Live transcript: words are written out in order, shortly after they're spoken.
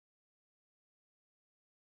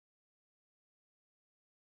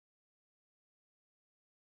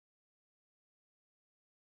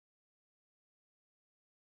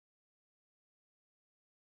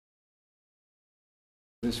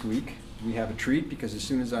This week we have a treat because as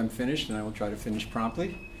soon as I'm finished, and I will try to finish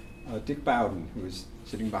promptly, Dick Bowden, who is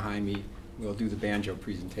sitting behind me, will do the banjo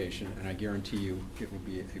presentation, and I guarantee you it will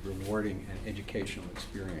be a rewarding and educational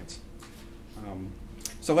experience.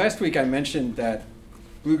 So last week I mentioned that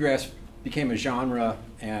bluegrass became a genre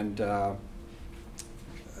and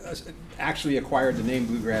actually acquired the name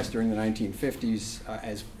bluegrass during the 1950s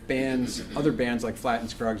as other bands like Flatt and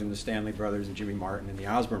Scruggs and the Stanley Brothers and Jimmy Martin and the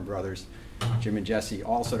Osborne Brothers, Jim and Jesse,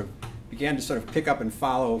 all sort of began to sort of pick up and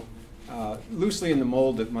follow loosely in the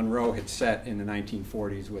mold that Monroe had set in the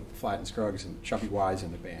 1940s with Flatt and Scruggs and Chubby Wise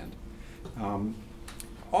in the band.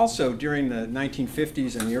 Also, during the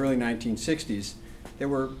 1950s and the early 1960s, there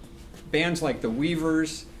were bands like the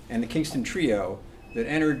Weavers and the Kingston Trio that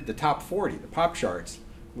entered the top 40, the pop charts,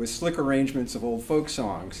 with slick arrangements of old folk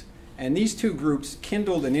songs. And these two groups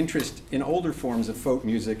kindled an interest in older forms of folk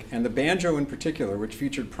music, and the banjo in particular, which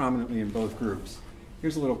featured prominently in both groups.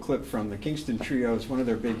 Here's a little clip from the Kingston Trio's, one of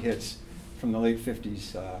their big hits from the late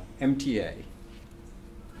 50s, MTA.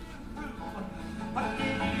 But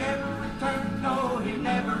did he ever return? No, he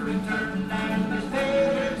never returned, and his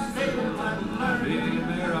head still unlearned.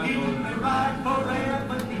 He may ride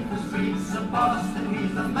forever beneath the streets of Boston.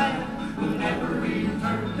 He's the man who never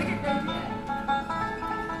returned. Look at that.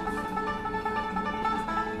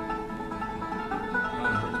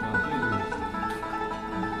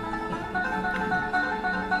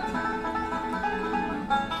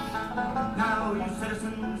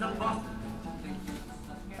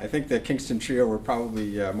 I think the Kingston Trio were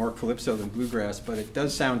probably more calypso than bluegrass, but it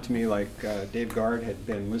does sound to me like Dave Guard had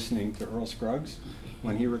been listening to Earl Scruggs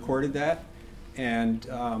when he recorded that. And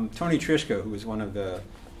Tony Trischka, who was one of the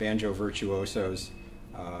banjo virtuosos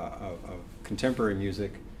of contemporary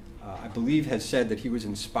music, I believe has said that he was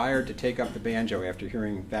inspired to take up the banjo after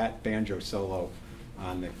hearing that banjo solo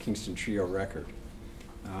on the Kingston Trio record.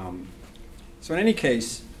 So in any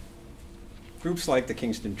case, groups like the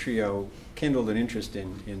Kingston Trio kindled an interest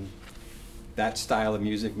in that style of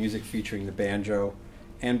music, music featuring the banjo,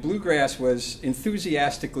 and bluegrass was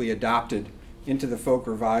enthusiastically adopted into the folk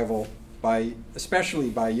revival especially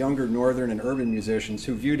by younger northern and urban musicians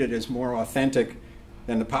who viewed it as more authentic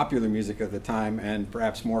than the popular music of the time and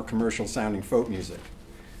perhaps more commercial sounding folk music.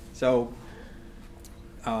 So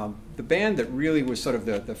the band that really was sort of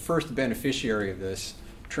the first beneficiary of this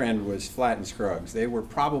trend was Flatt and Scruggs. They were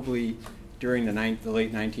probably during the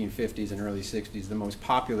late 1950s and early 60s, the most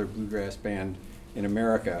popular bluegrass band in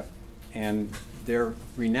America. And their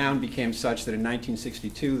renown became such that in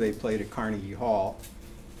 1962 they played at Carnegie Hall,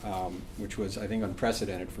 which was, I think,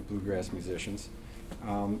 unprecedented for bluegrass musicians.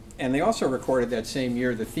 And they also recorded that same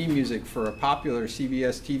year the theme music for a popular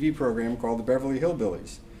CBS TV program called the Beverly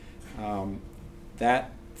Hillbillies. That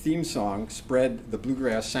theme song spread the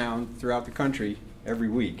bluegrass sound throughout the country every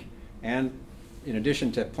week. And in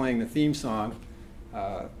addition to playing the theme song,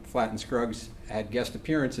 Flatt and Scruggs had guest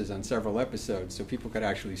appearances on several episodes, so people could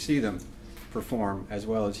actually see them perform as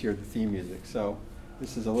well as hear the theme music. So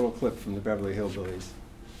this is a little clip from the Beverly Hillbillies.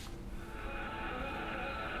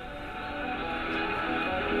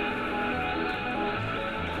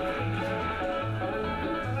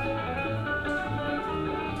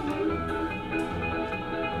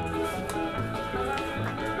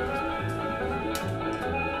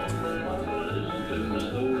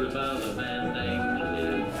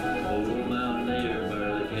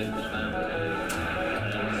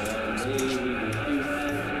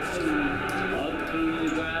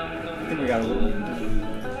 We got a little,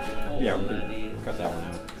 yeah, we can cut that one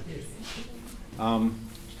out.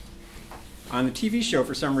 On the TV show,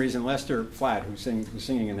 for some reason, Lester Flatt, who's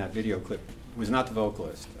singing in that video clip, was not the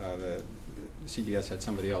vocalist. The CBS had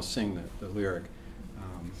somebody else sing the lyric,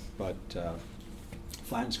 but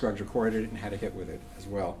Flatt and Scruggs recorded it and had a hit with it as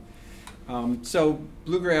well. So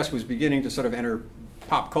bluegrass was beginning to sort of enter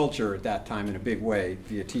pop culture at that time in a big way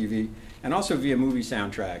via TV and also via movie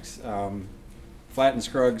soundtracks. Flatt and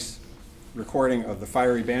Scruggs' recording of the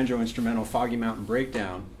fiery banjo instrumental Foggy Mountain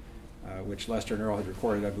Breakdown, which Lester and Earl had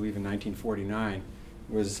recorded, I believe, in 1949,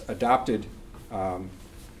 was adopted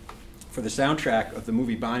for the soundtrack of the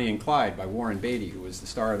movie Bonnie and Clyde by Warren Beatty, who was the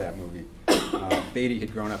star of that movie. Beatty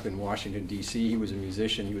had grown up in Washington, D.C. He was a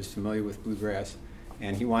musician. He was familiar with bluegrass,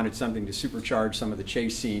 and he wanted something to supercharge some of the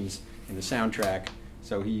chase scenes in the soundtrack,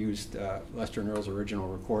 so he used Lester and Earl's original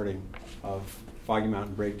recording of Foggy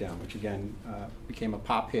Mountain Breakdown, which again became a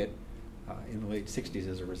pop hit in the late 60s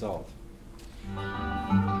as a result.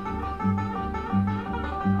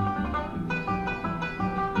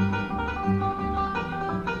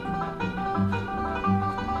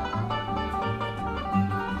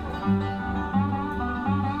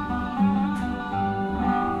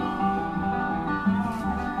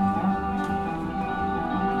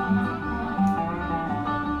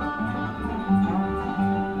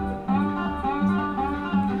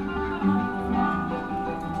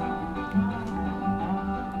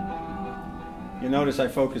 notice I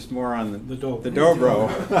focused more on the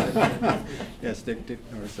dobro. Yes, Dick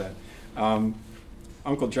noticed that.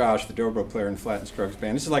 Uncle Josh, the dobro player in Flat and Scruggs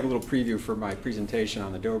Band. This is like a little preview for my presentation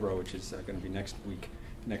on the dobro, which is going to be next week,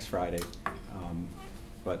 next Friday.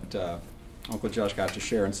 Uncle Josh got to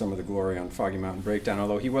share in some of the glory on Foggy Mountain Breakdown,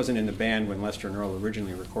 although he wasn't in the band when Lester and Earl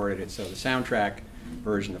originally recorded it, so the soundtrack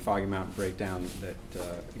version of Foggy Mountain Breakdown that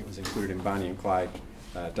it was included in Bonnie and Clyde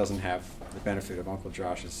doesn't have the benefit of Uncle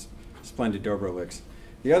Josh's splendid dobro licks.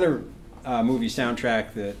 The other movie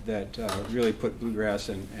soundtrack that really put bluegrass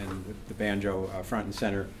and the banjo front and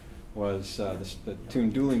center was the tune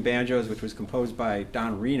Dueling Banjos, which was composed by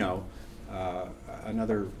Don Reno,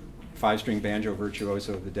 another five-string banjo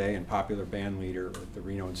virtuoso of the day and popular band leader of the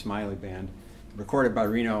Reno and Smiley Band, recorded by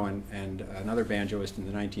Reno and another banjoist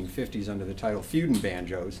in the 1950s under the title Feudin'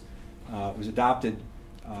 Banjos. It was adopted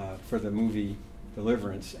for the movie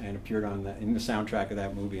Deliverance and appeared in the soundtrack of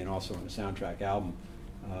that movie and also on the soundtrack album,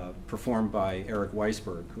 performed by Eric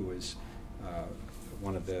Weisberg, who was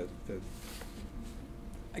one of the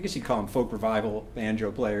I guess you'd call him folk revival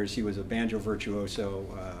banjo players. He was a banjo virtuoso.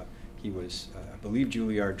 He was, I believe,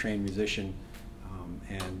 Juilliard-trained musician,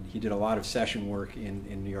 and he did a lot of session work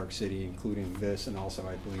in New York City, including this, and also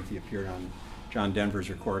I believe he appeared on John Denver's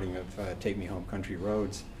recording of Take Me Home Country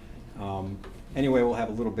Roads. Anyway, we'll have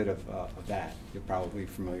a little bit of that. You're probably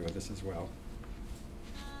familiar with this as well.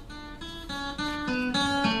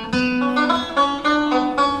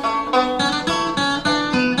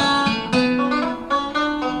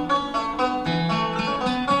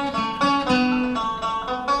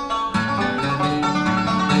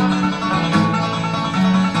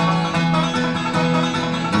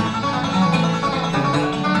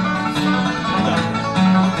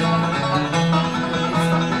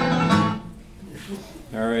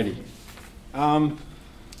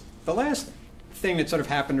 The last thing that sort of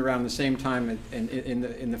happened around the same time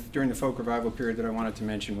during the folk revival period that I wanted to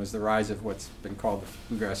mention was the rise of what's been called the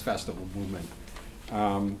Bluegrass Festival movement.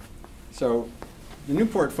 So the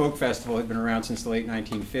Newport Folk Festival had been around since the late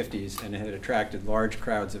 1950s and it had attracted large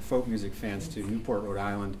crowds of folk music fans to Newport, Rhode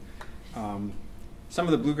Island. Some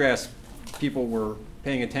of the bluegrass people were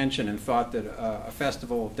paying attention and thought that a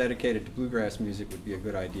festival dedicated to bluegrass music would be a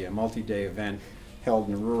good idea, a multi-day event held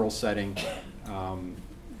in a rural setting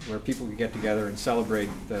where people could get together and celebrate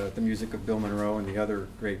the music of Bill Monroe and the other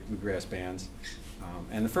great bluegrass bands.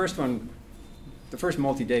 And the first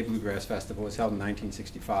multi-day bluegrass festival was held in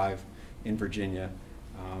 1965 in Virginia.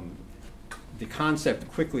 The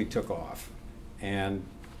concept quickly took off, and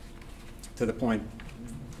to the point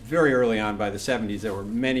very early on, by the 70s, there were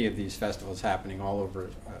many of these festivals happening all over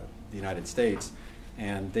the United States,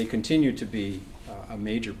 and they continue to be a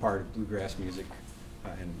major part of bluegrass music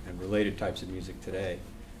and related types of music today.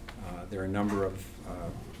 There are a number of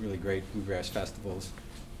really great bluegrass festivals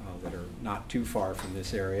that are not too far from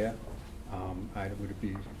this area. Would it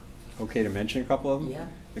be okay to mention a couple of them? Yeah.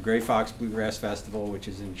 The Gray Fox Bluegrass Festival, which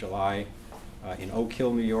is in July, in Oak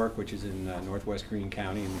Hill, New York, which is in northwest Greene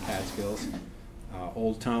County in the Catskills.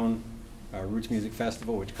 Old Tone Roots Music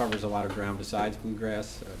Festival, which covers a lot of ground besides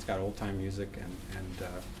bluegrass. It's got old-time music and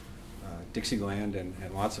Dixieland and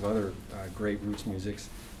lots of other great roots musics.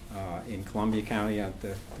 In Columbia County at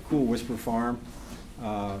the Cool Whisper Farm.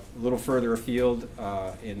 A little further afield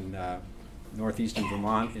in northeastern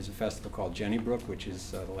Vermont is a festival called Jennybrook, which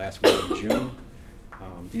is the last week of June.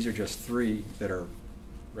 These are just three that are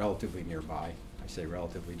relatively nearby. I say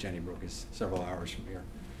relatively. Jennybrook is several hours from here.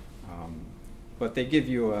 But they give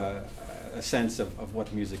you a sense of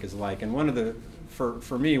what music is like. And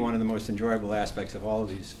for me, one of the most enjoyable aspects of all of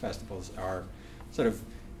these festivals are sort of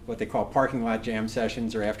what they call parking lot jam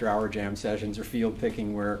sessions or after-hour jam sessions or field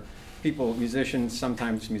picking, where musicians,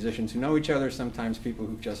 sometimes musicians who know each other, sometimes people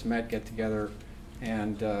who've just met, get together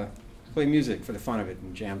and play music for the fun of it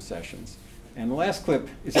in jam sessions. And the last clip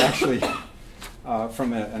is actually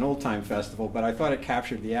from an old-time festival, but I thought it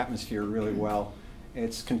captured the atmosphere really well.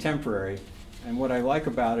 It's contemporary, and what I like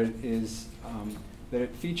about it is that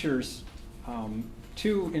it features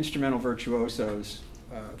two instrumental virtuosos,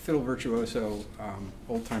 fiddle virtuoso,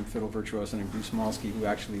 old-time fiddle virtuoso named Bruce Malsky, who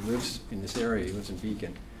actually lives in this area. He lives in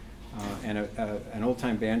Beacon, and an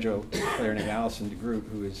old-time banjo player named Allison DeGroot,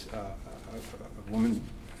 who is a woman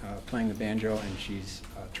playing the banjo, and she's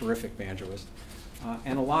a terrific banjoist,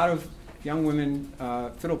 and a lot of young women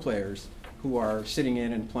fiddle players who are sitting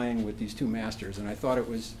in and playing with these two masters. And I thought it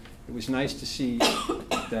was nice to see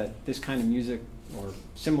that this kind of music or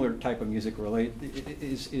similar type of music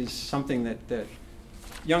is something that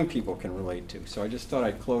young people can relate to. So I just thought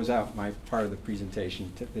I'd close out my part of the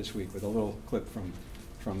presentation this week with a little clip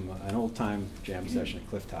from an old-time jam session at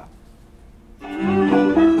Cliff Top.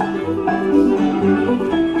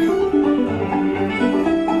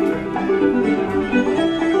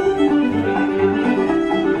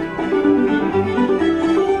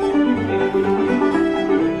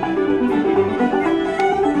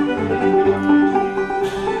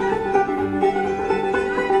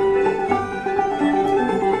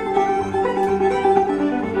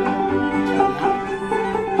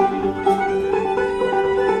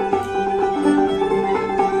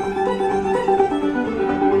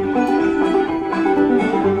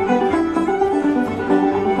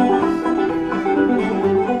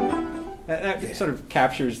 Sort of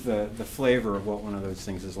captures the flavor of what one of those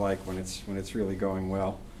things is like when it's really going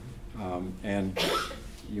well. And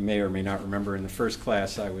you may or may not remember in the first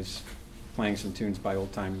class I was playing some tunes by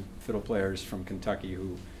old-time fiddle players from Kentucky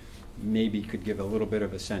who maybe could give a little bit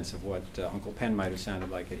of a sense of what Uncle Pen might have sounded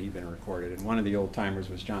like had he been recorded. And one of the old-timers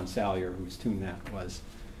was John Salyer, whose tune that was.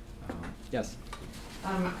 Yes?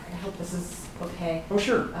 I hope this is okay. Oh,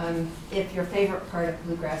 sure. If your favorite part of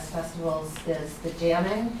bluegrass festivals is the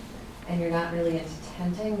jamming, and you're not really into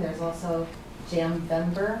tenting, there's also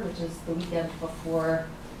Jamvember, which is the weekend before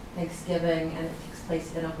Thanksgiving, and it takes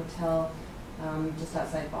place in a hotel just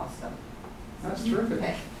outside Boston. That's terrific.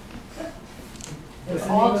 Okay. It's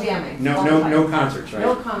all jamming. No concerts, right?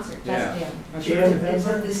 No concert, just Yeah. jam. That's Jam terrific. That's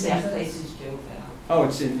what the staff places do. Oh,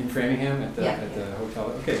 it's in Framingham at the Yeah. at the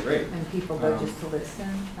hotel. Okay, great. And people go just to listen,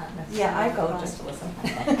 not necessarily. Yeah, I go just to listen.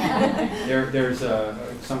 There's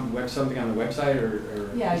something on the website,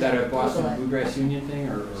 or Yeah, is that a Boston Google it. Bluegrass Union thing,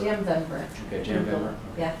 or? Jamvember. Okay, Jamvember.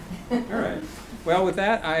 Yeah. All right. Well, with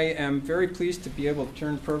that, I am very pleased to be able to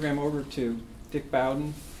turn the program over to Dick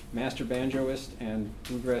Bowden, master banjoist and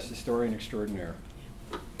bluegrass historian extraordinaire.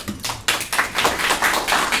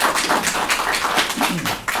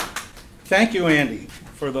 Thank you, Andy,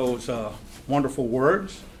 for those wonderful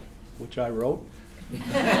words, which I wrote.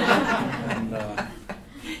 And,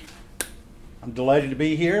 I'm delighted to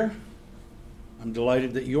be here. I'm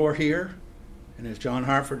delighted that you're here. And as John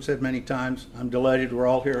Hartford said many times, I'm delighted we're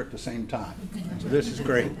all here at the same time. So this is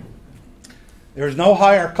great. There's no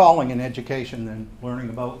higher calling in education than learning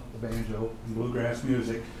about the banjo and bluegrass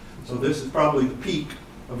music. So this is probably the peak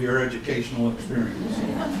of your educational experience.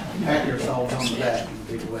 Pat yourselves on the back in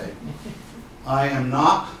a big way. I am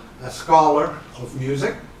not a scholar of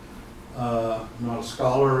music. I'm not a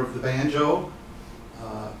scholar of the banjo.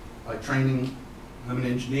 By training, I'm an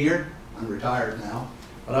engineer. I'm retired now.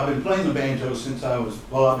 But I've been playing the banjo since I've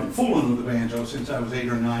been fooling with the banjo since I was 8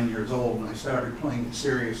 or 9 years old, and I started playing it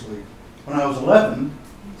seriously when I was 11.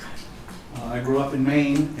 I grew up in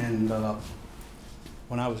Maine, and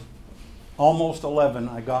when I was almost 11,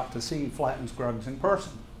 I got to see Flatt and Scruggs in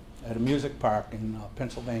person at a music park in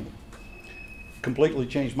Pennsylvania. Completely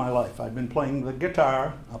changed my life. I'd been playing the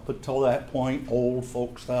guitar up until that point, old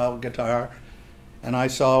folk style guitar, and I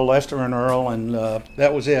saw Lester and Earl, and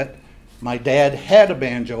that was it. My dad had a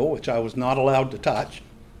banjo, which I was not allowed to touch,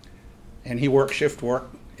 and he worked shift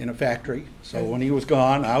work in a factory, so when he was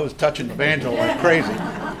gone, I was touching the banjo like crazy.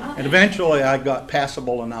 And eventually I got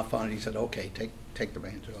passable enough on it. He said, okay, take the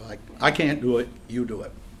banjo. I can't do it, you do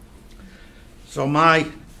it. So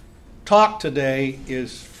my talk today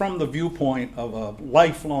is from the viewpoint of a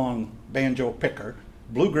lifelong banjo picker,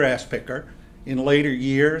 bluegrass picker. In later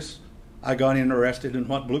years, I got interested in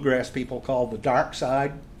what bluegrass people call the dark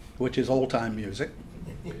side, which is old-time music.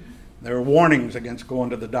 There are warnings against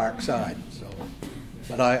going to the dark side.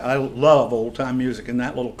 But I love old-time music, and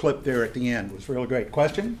that little clip there at the end was really great.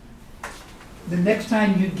 Question? The next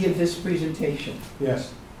time you give this presentation,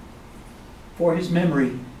 Yes. for his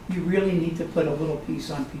memory, you really need to put a little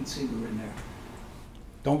piece on Pete Seeger in there.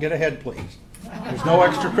 Don't get ahead, please. There's no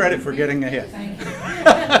extra credit for getting ahead. Thank you.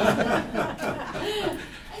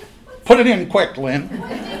 Put it in quick, Lynn.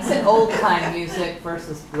 It's an old-time music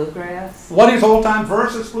versus bluegrass. What is old-time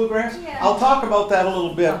versus bluegrass? Yeah. I'll talk about that a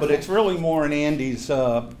little bit, but it's really more in Andy's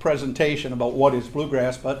presentation about what is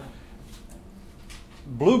bluegrass. But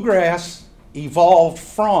bluegrass evolved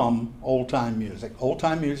from old-time music.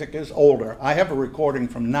 Old-time music is older. I have a recording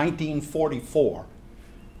from 1944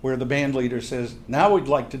 where the band leader says, now we'd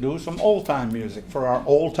like to do some old-time music for our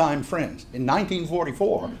old-time friends. In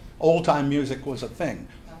 1944, old-time music was a thing.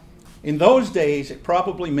 In those days, it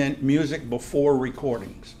probably meant music before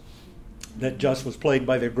recordings that just was played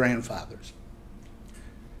by their grandfathers.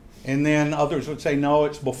 And then others would say, no,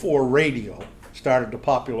 it's before radio started to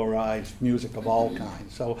popularize music of all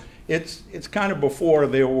kinds. So it's kind of before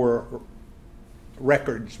there were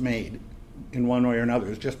records made in one way or another.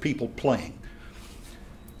 It's just people playing.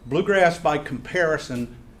 Bluegrass, by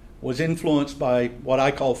comparison, was influenced by what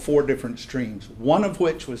I call 4 different streams, one of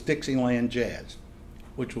which was Dixieland jazz,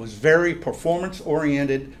 which was very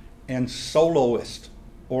performance-oriented and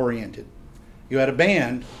soloist-oriented. You had a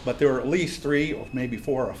band, but there were at least 3 or maybe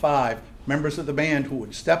 4 or 5 members of the band who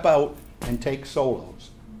would step out and take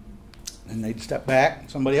solos. And they'd step back,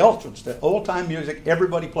 somebody else would step. Old-time music,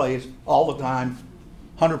 everybody plays all the time,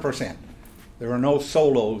 100%. There are no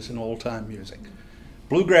solos in old-time music.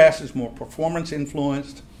 Bluegrass is more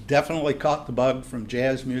performance-influenced, definitely caught the bug from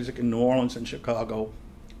jazz music in New Orleans and Chicago,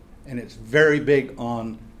 and it's very big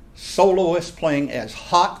on soloists playing as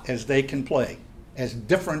hot as they can play, as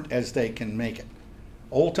different as they can make it.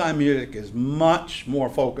 Old-time music is much more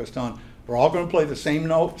focused on, we're all going to play the same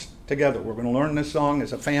notes together. We're going to learn this song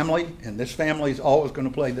as a family, and this family is always going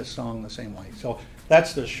to play this song the same way. So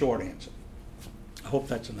that's the short answer. I hope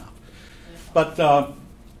that's enough. But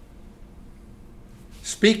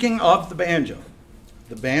speaking of the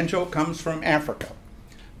banjo comes from Africa.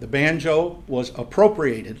 The banjo was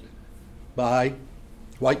appropriated by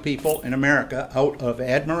white people in America out of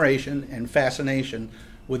admiration and fascination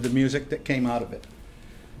with the music that came out of it.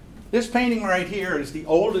 This painting right here is the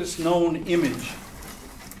oldest known image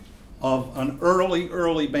of an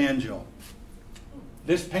early banjo.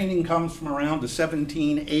 This painting comes from around the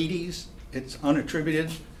 1780s. It's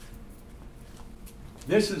unattributed.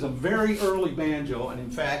 This is a very early banjo, and in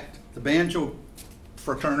fact, the banjo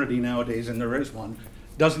fraternity nowadays, and there is one,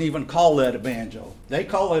 doesn't even call that a banjo. They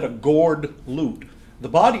call it a gourd lute. The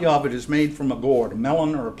body of it is made from a gourd, a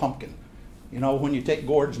melon or a pumpkin. You know, when you take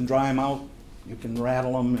gourds and dry them out, you can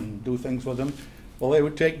rattle them and do things with them. Well, they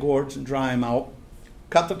would take gourds and dry them out,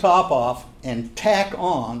 cut the top off, and tack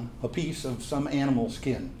on a piece of some animal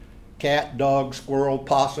skin. Cat, dog, squirrel,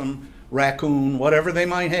 possum, raccoon, whatever they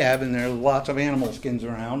might have, and there are lots of animal skins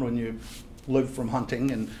around when you live from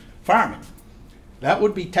hunting and farming. That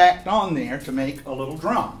would be tacked on there to make a little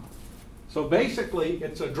drum. So basically,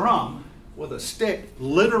 it's a drum with a stick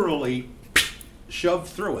literally shoved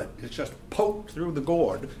through it. It's just poked through the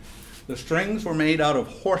gourd. The strings were made out of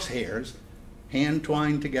horse hairs, hand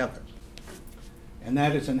twined together. And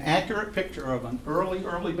that is an accurate picture of an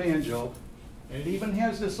early banjo. And it even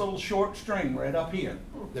has this little short string right up here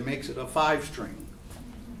that makes it a 5-string.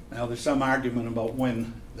 Now there's some argument about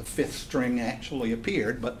when the 5th string actually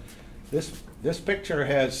appeared, but this picture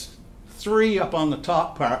has 3 up on the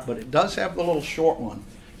top part, but it does have the little short one.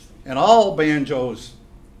 And all banjos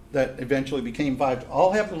that eventually became 5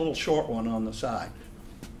 all have the little short one on the side.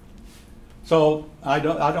 So I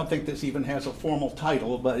don't think this even has a formal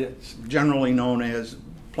title, but it's generally known as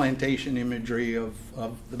plantation imagery of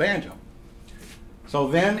the banjo. So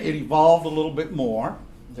then it evolved a little bit more.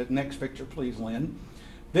 The next picture, please, Lynn.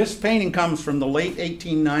 This painting comes from the late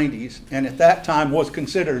 1890s, and at that time was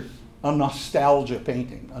considered a nostalgia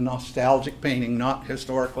painting, a nostalgic painting, not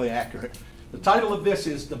historically accurate. The title of this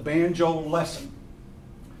is The Banjo Lesson.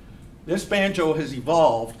 This banjo has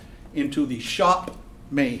evolved into the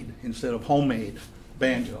shop-made instead of homemade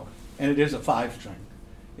banjo, and it is a 5-string.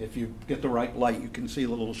 If you get the right light, you can see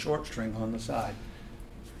the little short string on the side.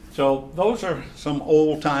 So those are some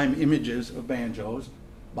old-time images of banjos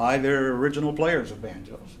by their original players of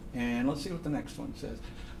banjos. And let's see what the next one says.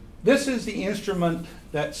 This is the instrument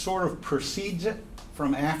that sort of precedes it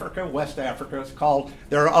from Africa, West Africa. It's called,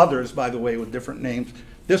 there are others, by the way, with different names.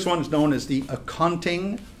 This one's known as the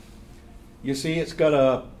akonting. You see it's got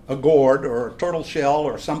a gourd or a turtle shell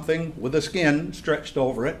or something with a skin stretched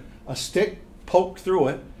over it, a stick poked through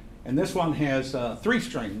it, and this one has 3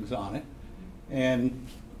 strings on it. And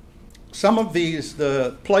some of these,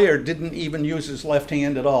 the player didn't even use his left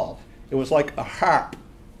hand at all. It was like a harp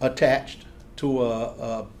attached to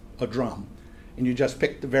a drum. And you just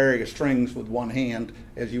pick the various strings with one hand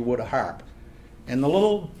as you would a harp. And the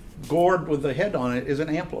little gourd with the head on it is an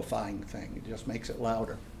amplifying thing. It just makes it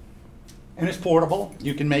louder. And it's portable.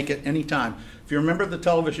 You can make it anytime. If you remember the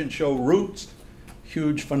television show Roots,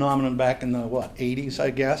 huge phenomenon back in the, 80s,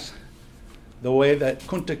 I guess. The way that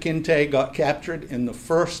Kunta Kinte got captured in the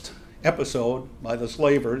first episode by the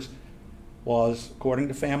slavers was, according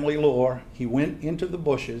to family lore, he went into the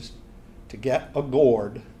bushes to get a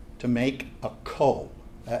gourd to make a koe.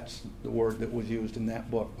 That's the word that was used in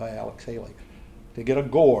that book by Alex Haley. To get a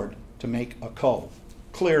gourd to make a koe.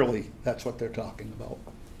 Clearly, that's what they're talking about.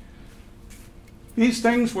 These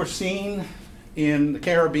things were seen in the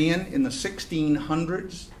Caribbean in the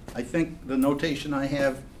 1600s. I think the notation I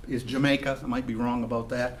have is Jamaica. I might be wrong about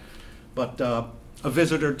that. But a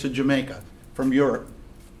visitor to Jamaica from Europe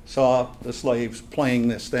saw the slaves playing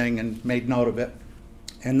this thing and made note of it.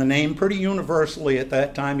 And the name pretty universally at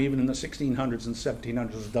that time, even in the 1600s and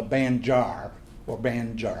 1700s, was the banjar, or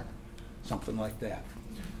banjar, something like that.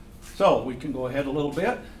 So we can go ahead a little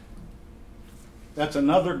bit. That's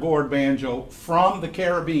another gourd banjo from the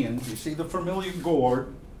Caribbean. You see the familiar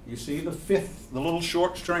gourd. You see the fifth, the little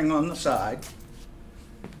short string on the side.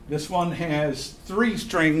 This one has 3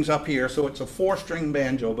 strings up here, so it's a 4-string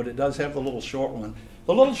banjo, but it does have the little short one.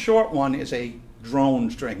 The little short one is a drone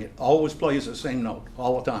string. It always plays the same note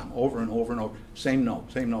all the time, over and over and over. Same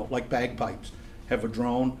note, like bagpipes. Have a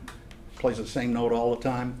drone, plays the same note all the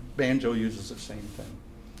time. Banjo uses the same thing.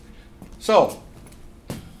 So,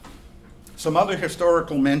 some other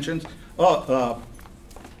historical mentions. The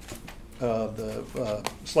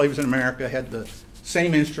slaves in America had the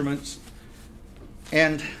same instruments.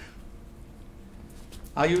 And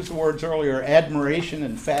I used the words earlier, admiration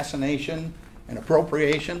and fascination and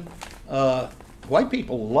appropriation. White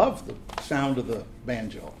people loved the sound of the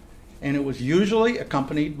banjo. And it was usually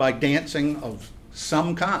accompanied by dancing of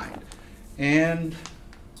some kind. And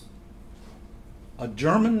a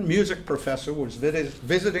German music professor was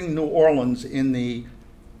visiting New Orleans in the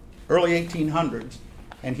early 1800s,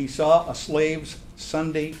 and he saw a slave's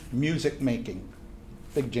Sunday music making,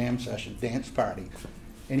 big jam session, dance party.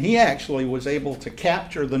 And he actually was able to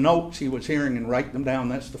capture the notes he was hearing and write them down.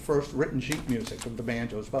 That's the first written sheet music of the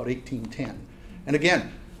banjo. It's about 1810. And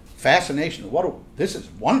again, fascination. This is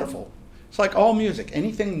wonderful. It's like all music,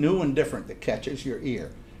 anything new and different that catches your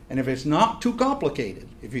ear. And if it's not too complicated,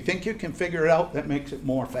 if you think you can figure it out, that makes it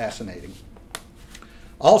more fascinating.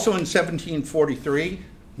 Also in 1743,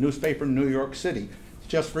 newspaper in New York City. It's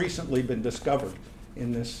just recently been discovered.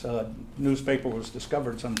 In this newspaper was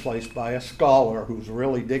discovered someplace by a scholar who's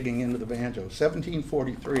really digging into the banjo.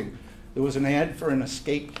 1743, there was an ad for an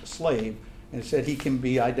escaped slave, and it said he can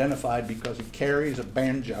be identified because he carries a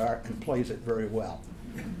banjar and plays it very well.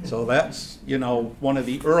 So that's, one of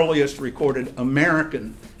the earliest recorded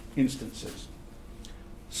American instances.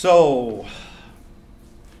 So,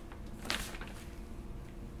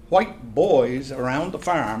 white boys around the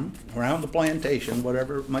farm, around the plantation,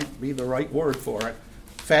 whatever might be the right word for it,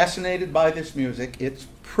 fascinated by this music. It's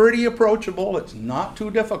pretty approachable, it's not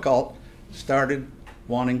too difficult, started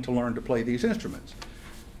wanting to learn to play these instruments.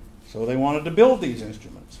 So they wanted to build these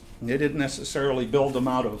instruments. They didn't necessarily build them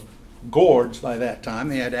out of gourds by that time.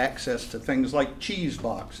 They had access to things like cheese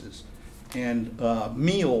boxes and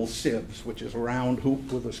meal sieves, which is a round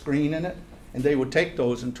hoop with a screen in it, and they would take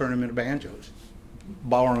those and turn them into banjos,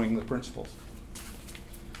 borrowing the principles.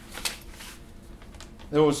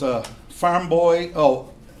 There was a farm boy,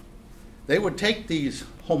 they would take these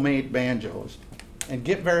homemade banjos and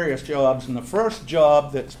get various jobs, and the first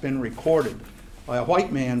job that's been recorded by a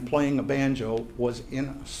white man playing a banjo was in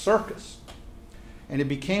a circus. And it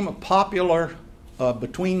became a popular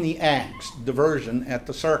between the acts diversion at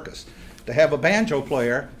the circus to have a banjo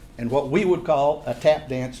player and what we would call a tap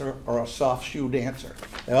dancer or a soft shoe dancer.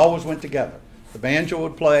 They always went together. The banjo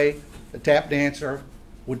would play, the tap dancer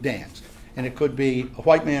would dance. And it could be a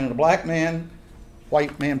white man and a black man,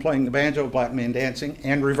 white man playing the banjo, black man dancing,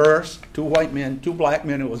 and reverse, 2 white men, 2 black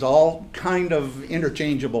men. It was all kind of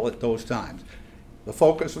interchangeable at those times. The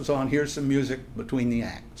focus was on here's some music between the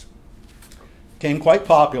acts. Became quite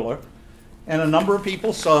popular, and a number of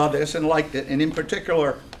people saw this and liked it, and in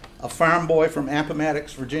particular, a farm boy from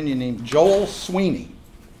Appomattox, Virginia named Joel Sweeney.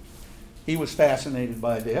 He was fascinated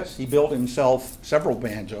by this. He built himself several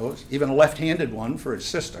banjos, even a left-handed one for his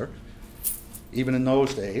sister, even in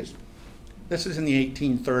those days. This is in the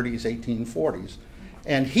 1830s, 1840s.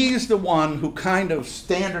 And he's the one who kind of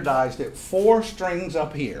standardized it, 4 strings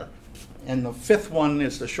up here, and the 5th one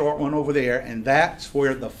is the short one over there, and that's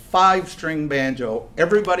where the 5-string banjo,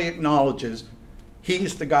 everybody acknowledges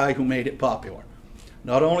he's the guy who made it popular.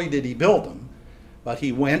 Not only did he build them, but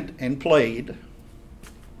he went and played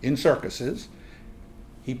in circuses.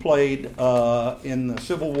 He played in the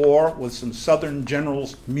Civil War with some Southern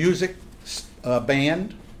Generals music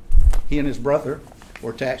band. He and his brother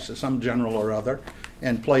were attached to some general or other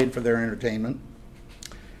and played for their entertainment.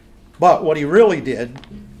 But what he really did,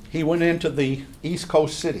 he went into the East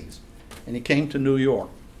Coast cities, and he came to New York.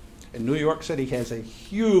 And New York City has a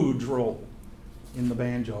huge role in the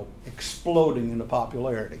banjo, exploding into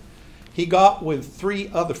popularity. He got with 3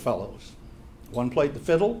 other fellows. One played the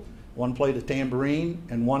fiddle, one played a tambourine,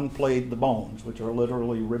 and one played the bones, which are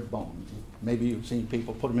literally rib bones. Maybe you've seen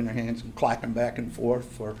people put them in their hands and clack them back and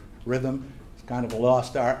forth for rhythm. It's kind of a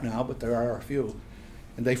lost art now, but there are a few.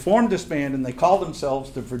 And they formed this band, and they called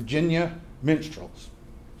themselves the Virginia Minstrels.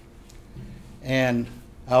 And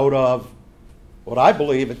out of what I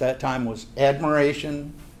believe at that time was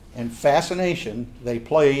admiration and fascination, they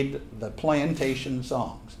played the plantation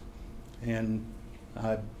songs. And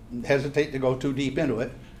hesitate to go too deep into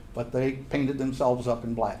it, but they painted themselves up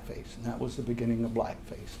in blackface, and that was the beginning of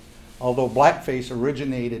blackface. Although blackface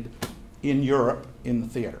originated in Europe in the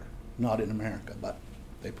theater, not in America, but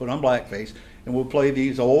they put on blackface and would play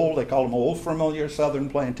these old, they call them old familiar Southern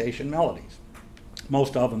plantation melodies.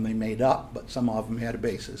 Most of them they made up, but some of them had a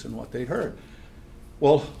basis in what they'd heard.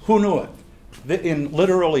 Well, who knew it? In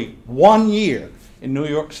literally 1 year in New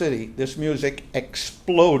York City, this music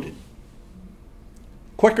exploded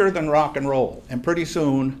quicker than rock and roll. And pretty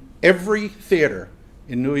soon, every theater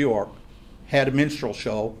in New York had a minstrel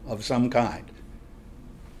show of some kind.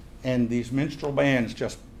 And these minstrel bands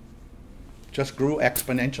just grew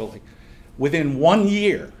exponentially. Within 1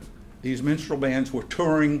 year, these minstrel bands were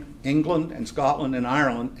touring England and Scotland and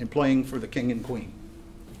Ireland and playing for the king and queen.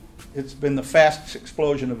 It's been the fastest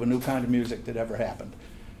explosion of a new kind of music that ever happened.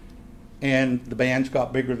 And the bands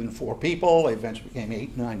got bigger than 4 people. They eventually became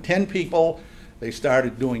 8, 9, 10 people. They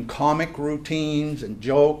started doing comic routines and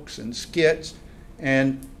jokes and skits.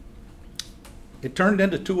 And it turned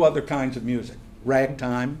into 2 other kinds of music.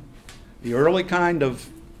 Ragtime, the early kind of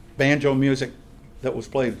banjo music that was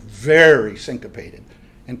played very syncopated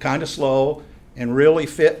and kind of slow and really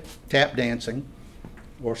fit tap dancing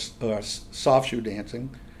or soft shoe dancing.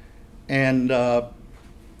 And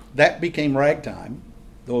that became ragtime.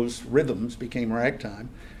 Those rhythms became ragtime.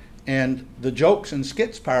 And the jokes and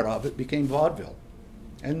skits part of it became vaudeville.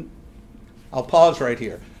 And I'll pause right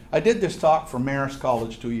here. I did this talk for Marist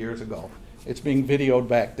College 2 years ago. It's being videoed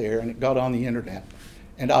back there, and it got on the internet.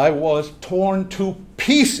 And I was torn to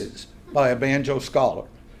pieces by a banjo scholar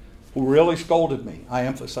who really scolded me. I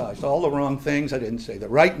emphasized all the wrong things. I didn't say the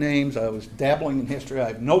right names. I was dabbling in history I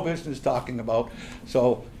have no business talking about.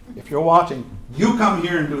 So if you're watching, you come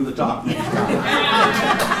here and do the talk next time.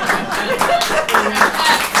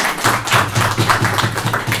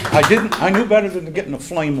 I knew better than to get in a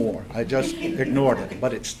flame war. I just ignored it,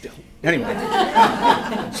 but it's still. Anyway.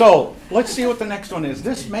 So let's see what the next one is.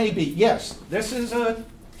 This may be, yes, this is a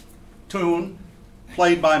tune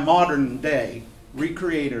played by modern day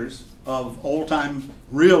recreators of old-time,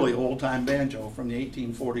 really old-time banjo from the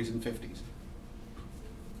 1840s and 50s.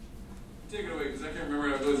 Take it away, because I can't remember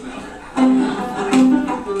how it goes now.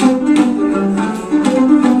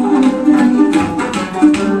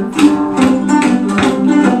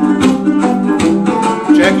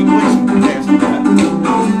 Jackie Gleason can dance to that.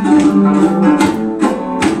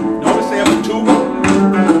 Notice they have a tuba.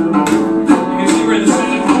 You can see where the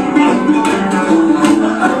singing from the there.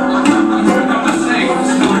 I'm not saying, I'm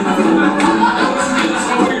just telling you. That's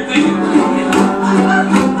not what you're thinking.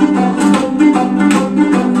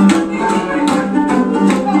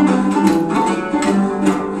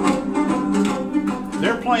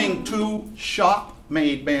 They're playing 2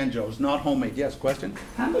 shop-made banjos, not homemade. Yes, question?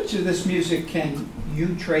 How much of this music can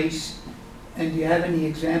you trace, and do you have any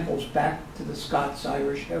examples back to the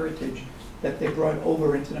Scots-Irish heritage that they brought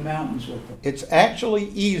over into the mountains with them? It's actually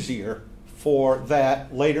easier for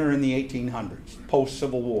that later in the 1800s,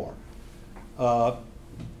 post-Civil War.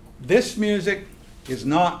 This music is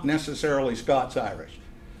not necessarily Scots-Irish,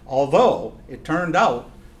 although it turned out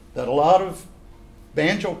that a lot of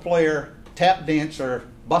banjo player, tap dancer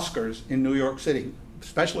buskers in New York City,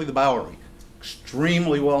 especially the Bowery,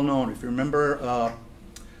 extremely well known. If you remember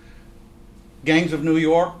Gangs of New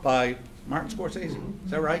York by Martin Scorsese,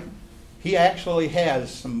 is that right? He actually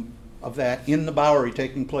has some of that in the Bowery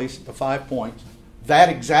taking place at the 5 Points. That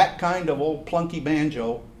exact kind of old plunky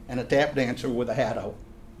banjo and a tap dancer with a hat out.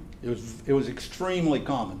 It was extremely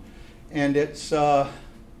common. And it's not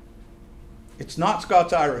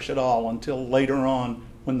Scots-Irish at all until later on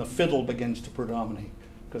when the fiddle begins to predominate.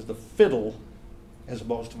 Because the fiddle, as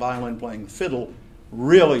opposed to violin playing, the fiddle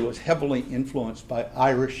really was heavily influenced by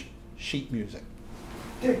Irish sheet music.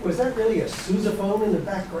 Dick, was that really a sousaphone in the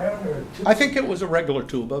background or a tuba? I think it was a regular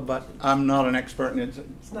tuba, but I'm not an expert in it.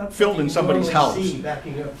 It's not filled in somebody's house.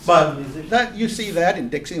 Backing up But musicians. that you see that in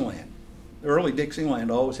Dixieland. The early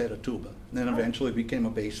Dixieland always had a tuba. And then eventually became a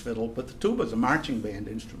bass fiddle. But the tuba is a marching band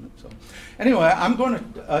instrument. So anyway,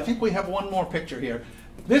 I think we have one more picture here.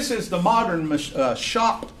 This is the modern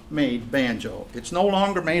shop-made banjo. It's no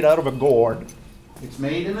longer made out of a gourd. It's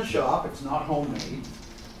made in a shop. It's not homemade.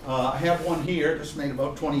 I have one here, just made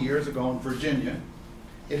about 20 years ago in Virginia.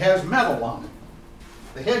 It has metal on it.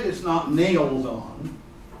 The head is not nailed on.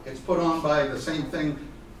 It's put on by the same thing.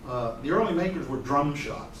 The early makers were drum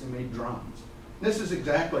shops. They made drums. This is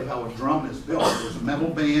exactly how a drum is built. There's a metal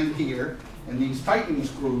band here, and these tightening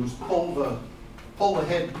screws pull the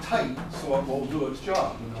head tight so it will do its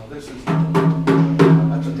job. You know,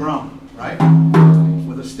 that's a drum, right?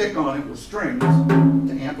 With a stick on it with strings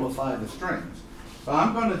to amplify the strings. So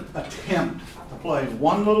I'm going to attempt to play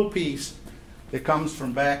one little piece that comes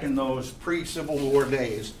from back in those pre-Civil War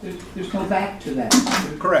days. There's no back to that.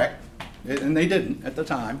 Correct. And they didn't at the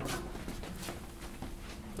time.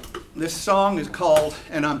 This song is called,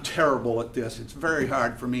 and I'm terrible at this, it's very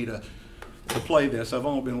hard for me to play this. I've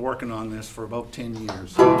only been working on this for about 10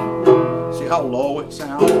 years. See how low it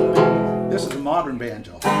sounds? This is a modern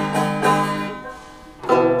banjo.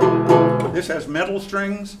 This has metal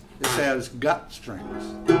strings. This has gut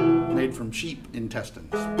strings made from sheep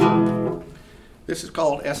intestines. This is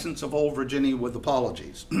called Essence of Old Virginia with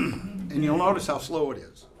Apologies. And you'll notice how slow it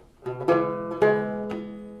is.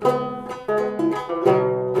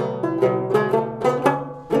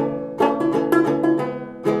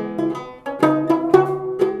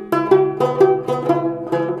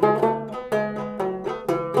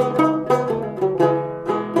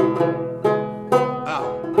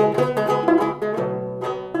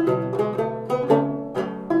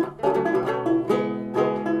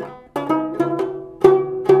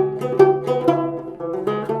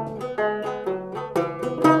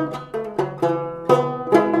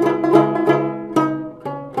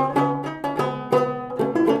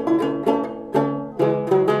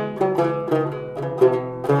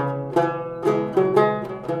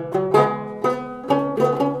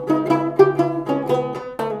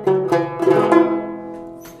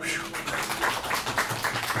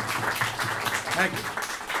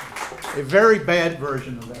 A very bad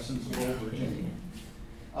version of Essence of Old Virginia.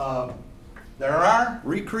 There are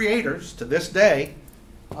recreators to this day,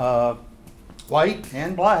 white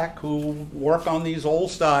and black, who work on these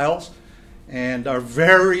old styles and are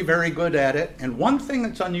very, very good at it. And one thing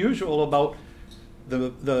that's unusual about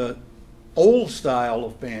the old style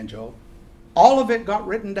of banjo, all of it got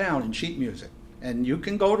written down in sheet music. And you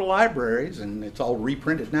can go to libraries, and it's all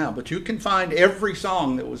reprinted now, but you can find every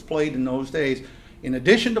song that was played in those days. In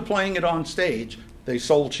addition to playing it on stage, they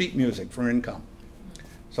sold sheet music for income.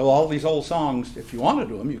 So all these old songs, if you want to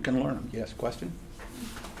do them, you can learn them. Yes, question?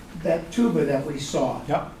 That tuba that we saw.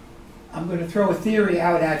 Yep. I'm going to throw a theory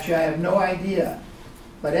out at you. I have no idea.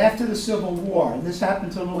 But after the Civil War, and this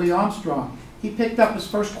happened to Louis Armstrong, he picked up his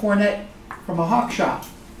first cornet from a hawk shop.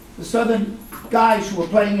 The Southern guys who were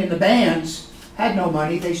playing in the bands had no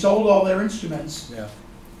money. They sold all their instruments. Yeah.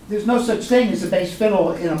 There's no such thing as a bass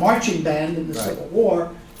fiddle in a marching band in the Right. Civil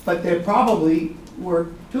War, but there probably were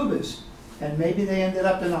tubas. And maybe they ended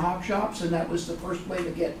up in the hawk shops, and that was the first way to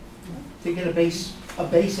get a bass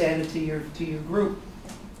added to your group.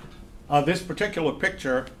 This particular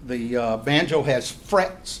picture, the banjo has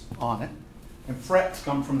frets on it, and frets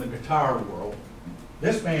come from the guitar world.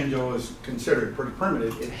 This banjo is considered pretty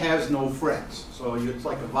primitive. It has no frets, so it's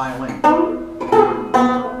like a violin.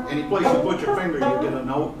 Any place you put your finger, you get a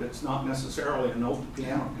note that's not necessarily a note the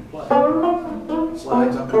piano can play. It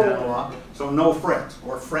slides up and down a lot, so no frets,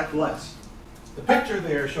 or fretless. The picture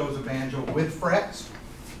there shows a banjo with frets.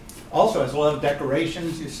 Also has a lot of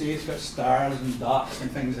decorations. You see it's got stars and dots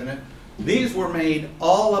and things in it. These were made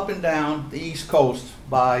all up and down the East Coast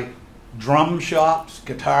by drum shops,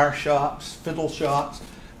 guitar shops, fiddle shops.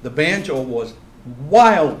 The banjo was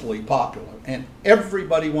wildly popular, and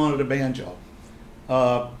everybody wanted a banjo.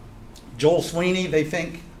 Joel Sweeney, they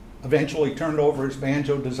think, eventually turned over his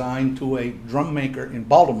banjo design to a drum maker in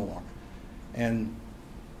Baltimore, and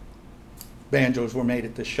banjos were made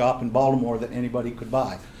at this shop in Baltimore that anybody could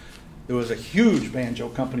buy. There was a huge banjo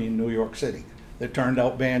company in New York City that turned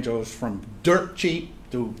out banjos from dirt cheap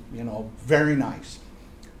to, very nice.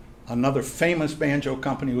 Another famous banjo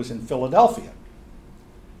company was in Philadelphia,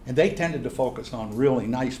 and they tended to focus on really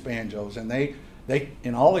nice banjos, and they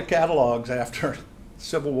in all the catalogs after the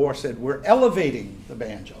Civil War said, we're elevating the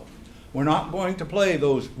banjo. We're not going to play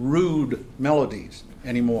those rude melodies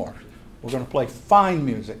anymore. We're going to play fine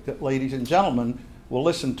music that ladies and gentlemen will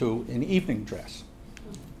listen to in evening dress.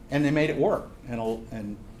 And they made it work,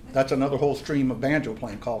 and that's another whole stream of banjo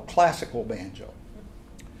playing called classical banjo.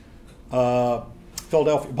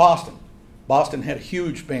 Philadelphia, Boston. Boston had a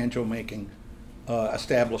huge banjo making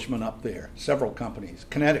establishment up there, several companies.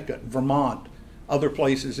 Connecticut, Vermont, other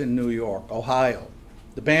places in New York, Ohio.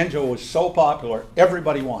 The banjo was so popular,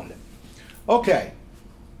 everybody wanted it. Okay.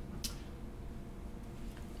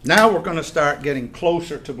 Now we're going to start getting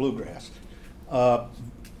closer to bluegrass.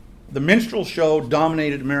 The minstrel show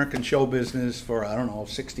dominated American show business for,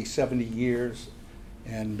 60, 70 years.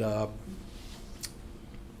 And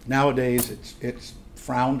nowadays it's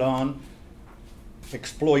frowned on.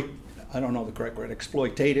 I don't know the correct word,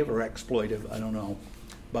 exploitative or exploitive, I don't know.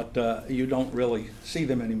 But you don't really see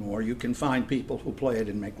them anymore. You can find people who play it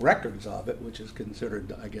and make records of it, which is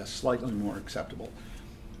considered, I guess, slightly more acceptable.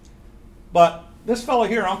 But This fellow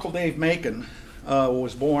here, Uncle Dave Macon,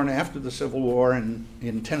 was born after the Civil War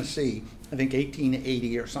in Tennessee, I think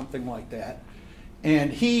 1880 or something like that.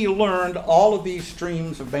 And he learned all of these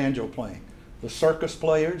streams of banjo playing. The circus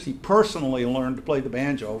players, he personally learned to play the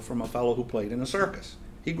banjo from a fellow who played in a circus.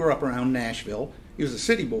 He grew up around Nashville. He was a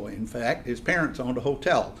city boy, in fact. His parents owned a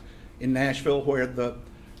hotel in Nashville where the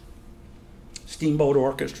steamboat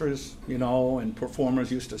orchestras, you know, and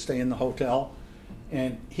performers used to stay in the hotel.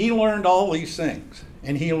 And he learned all these things.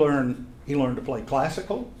 And he learned to play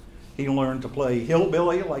classical. He learned to play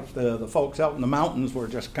hillbilly, like the folks out in the mountains were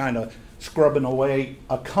just kind of scrubbing away,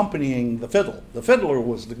 accompanying the fiddle. The fiddler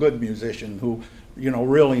was the good musician who, you know,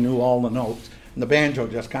 really knew all the notes. And the banjo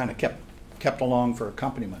just kind of kept along for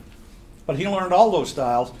accompaniment. But he learned all those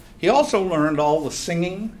styles. He also learned all the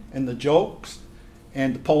singing and the jokes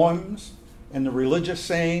and the poems and the religious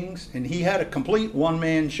sayings. And he had a complete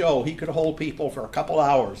one-man show. He could hold people for a couple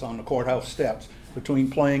hours on the courthouse steps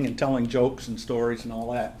between playing and telling jokes and stories and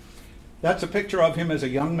all that. That's a picture of him as a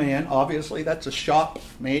young man. Obviously, that's a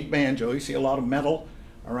shop-made banjo. You see a lot of metal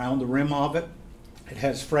around the rim of it. It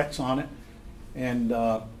has frets on it. And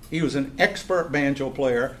he was an expert banjo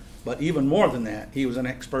player, but even more than that, he was an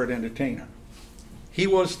expert entertainer. He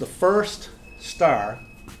was the first star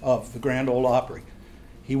of the Grand Ole Opry.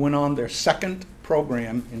 He went on their second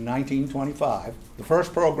program in 1925. The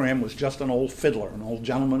first program was just an old fiddler, an old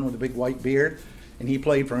gentleman with a big white beard, and he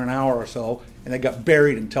played for an hour or so, and they got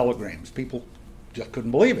buried in telegrams. People just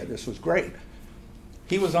couldn't believe it. This was great.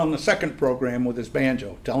 He was on the second program with his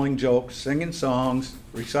banjo, telling jokes, singing songs,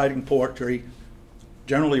 reciting poetry,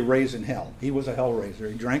 generally raising hell. He was a hell raiser.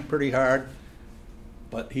 He drank pretty hard,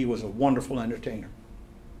 but he was a wonderful entertainer.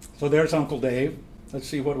 So there's Uncle Dave. Let's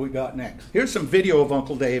see what we got next. Here's some video of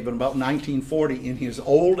Uncle Dave in about 1940 in his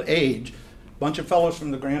old age. A bunch of fellows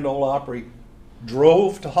from the Grand Ole Opry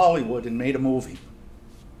drove to Hollywood and made a movie.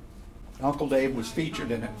 Uncle Dave was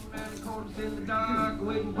featured in it.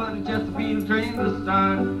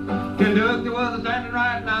 Conductor was standing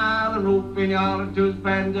right now, the rope in yonder to his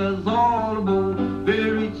banjos all aboard. They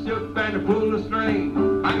reached up and pulled a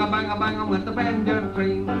string. Bang a bang a bang with the banjo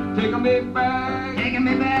train. Taking me back, taking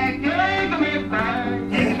me back, taking me back,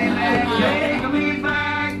 taking me back, taking me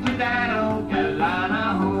back to that old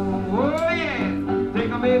Carolina home. Oh yeah,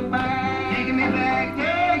 taking me back, taking me back,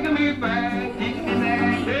 taking me back, taking me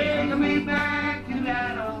back, taking me back to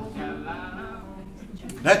that old Carolina home.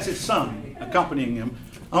 That's his son accompanying him.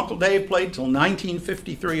 Uncle Dave played till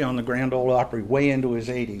 1953 on the Grand Ole Opry, way into his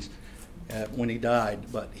 80s when he died.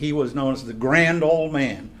 But he was known as the grand old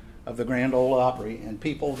man of the Grand Ole Opry, and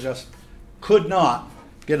people just could not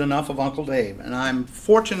get enough of Uncle Dave. And I'm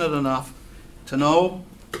fortunate enough to know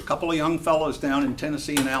a couple of young fellows down in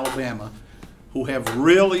Tennessee and Alabama who have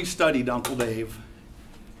really studied Uncle Dave.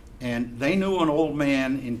 And they knew an old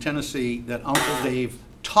man in Tennessee that Uncle Dave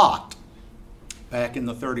taught back in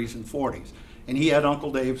the 30s and 40s. And he had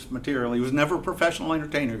Uncle Dave's material. He was never a professional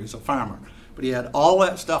entertainer. He was a farmer. But he had all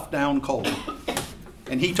that stuff down cold.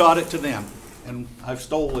 And he taught it to them. And I've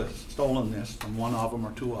stolen this from one of them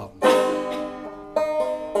or two of them.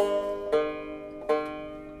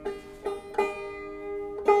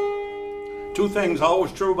 Two things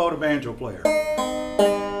always true about a banjo player.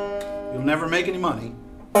 You'll never make any money.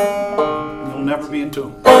 And you'll never be in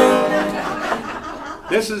tune.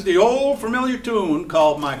 This is the old familiar tune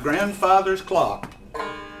called My Grandfather's Clock.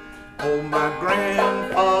 Oh, my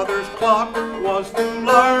grandfather's clock was too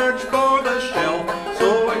large for the shelf,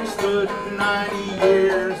 so it stood 90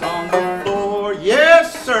 years on the floor.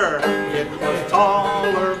 Yes, sir, it was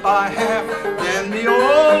taller by half than the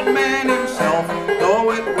old man himself,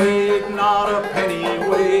 though it weighed not a penny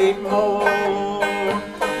weight more.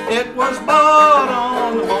 It was bought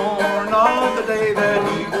on the morn of the day that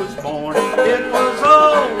he was born. It was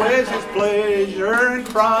always his pleasure and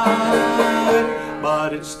pride,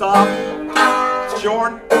 but it stopped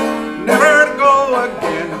short, never to go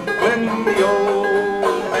again when the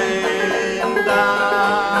old man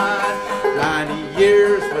died. 90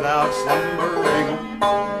 years without slumbering,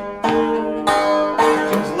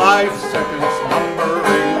 his life's second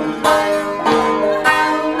slumbering.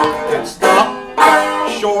 It stopped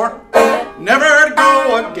short, never to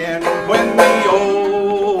go again when the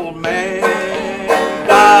old man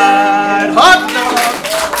died. Hudson!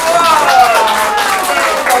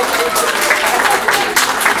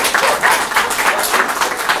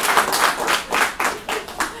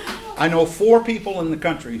 I know 4 people in the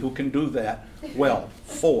country who can do that well.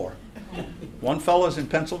 4. One fellow's in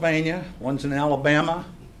Pennsylvania, one's in Alabama,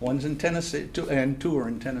 one's in Tennessee, and 2 are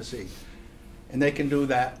in Tennessee. And they can do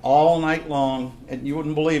that all night long, and you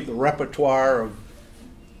wouldn't believe the repertoire of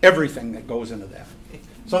everything that goes into that.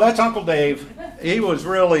 So that's Uncle Dave. He was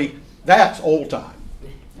really, that's old time.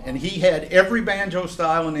 And he had every banjo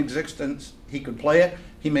style in existence. He could play it.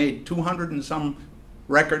 He made 200 and some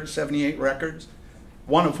records, 78 records,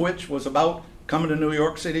 one of which was about coming to New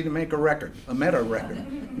York City to make a record, a meta record.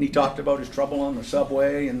 And he talked about his trouble on the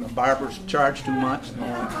subway and the barbers charged too much and all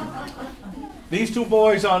that. These two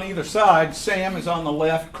boys on either side, Sam is on the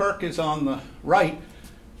left, Kirk is on the right.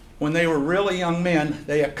 When they were really young men,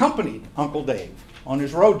 they accompanied Uncle Dave on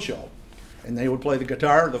his road show. And they would play the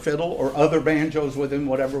guitar, the fiddle, or other banjos with him,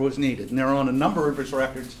 whatever was needed. And they're on a number of his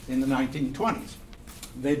records in the 1920s.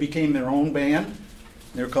 They became their own band.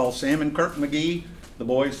 They're called Sam and Kirk McGee, the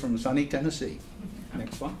boys from sunny Tennessee.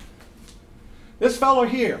 Next one. This fellow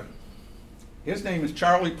here, his name is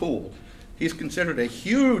Charlie Poole. He's considered a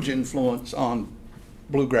huge influence on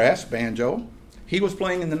bluegrass, banjo. He was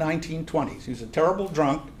playing in the 1920s. He was a terrible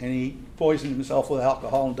drunk, and he poisoned himself with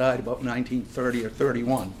alcohol and died about 1930 or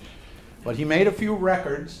 31. But he made a few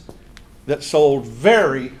records that sold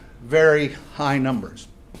very, very high numbers.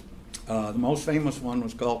 The most famous one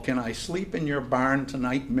was called Can I Sleep in Your Barn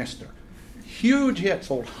Tonight, Mister? Huge hit,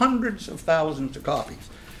 sold hundreds of thousands of copies.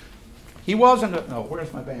 He wasn't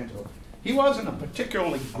where's my banjo? He wasn't a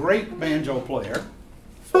particularly great banjo player,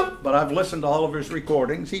 but I've listened to all of his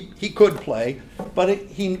recordings. He could play, but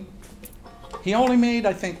he only made,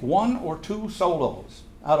 I think, 1 or 2 solos.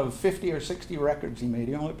 Out of 50 or 60 records he made,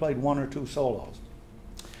 he only played 1 or 2 solos.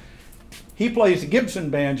 He plays a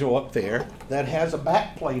Gibson banjo up there that has a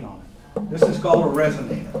back plate on it. This is called a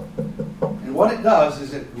resonator. And what it does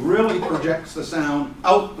is it really projects the sound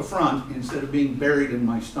out the front instead of being buried in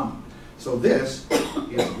my stomach. So this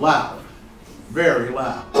is loud, very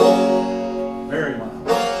loud, very loud.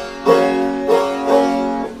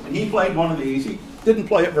 And he played one of these. He didn't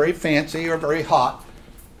play it very fancy or very hot,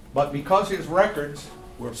 but because his records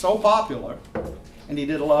were so popular, and he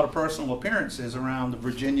did a lot of personal appearances around the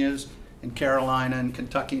Virginias and Carolina and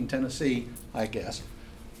Kentucky and Tennessee, I guess.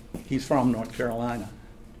 He's from North Carolina.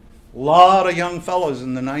 A lot of young fellows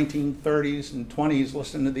in the 1930s and 20s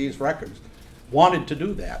listening to these records wanted to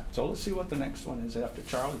do that. So let's see what the next one is after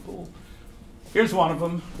Charlie Poole. Here's one of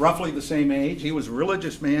them, roughly the same age. He was a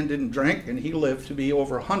religious man, didn't drink, and he lived to be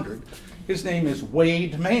over 100. His name is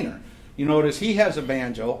Wade Maynor. You notice he has a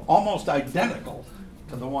banjo almost identical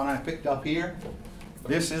to the one I picked up here.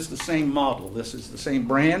 This is the same model. This is the same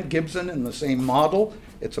brand, Gibson, and the same model.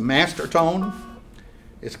 It's a master tone.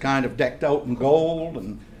 It's kind of decked out in gold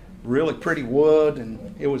and really pretty wood,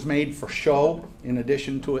 and it was made for show in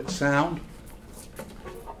addition to its sound.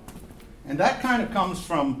 And that kind of comes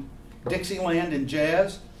from Dixieland and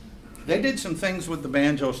jazz. They did some things with the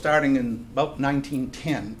banjo starting in about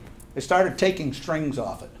 1910. They started taking strings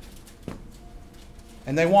off it.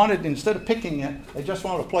 And they wanted, instead of picking it, they just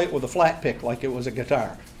wanted to play it with a flat pick like it was a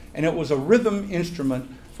guitar. And it was a rhythm instrument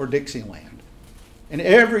for Dixieland. And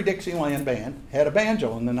every Dixieland band had a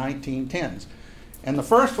banjo in the 1910s. And the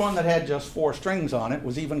first one that had just 4 strings on it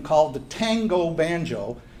was even called the tango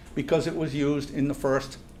banjo because it was used in the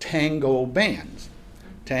first tango bands.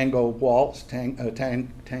 Tango waltz, tango dance,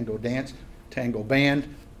 tango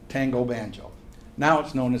band, tango banjo. Now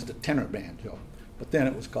it's known as the tenor banjo, but then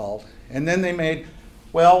it was called. And then they made,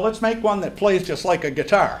 well, let's make one that plays just like a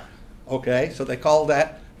guitar. Okay, so they called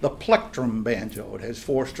that the plectrum banjo. It has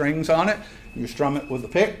 4 strings on it. You strum it with a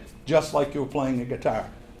pick, just like you were playing a guitar.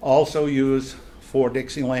 Also used for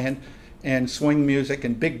Dixieland and swing music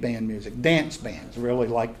and big band music. Dance bands really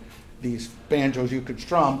liked these banjos you could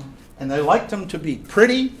strum. And they liked them to be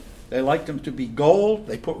pretty. They liked them to be gold.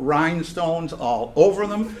 They put rhinestones all over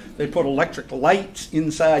them. They put electric lights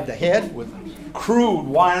inside the head with crude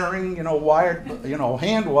wiring,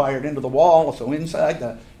 hand wired into the wall. So inside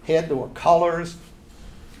the head there were colors.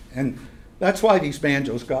 And that's why these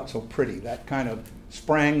banjos got so pretty. That kind of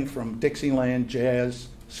sprang from Dixieland, jazz,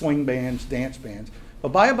 swing bands, dance bands.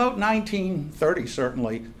 But by about 1930,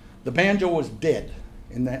 certainly, the banjo was dead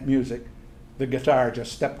in that music. The guitar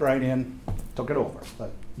just stepped right in, took it over.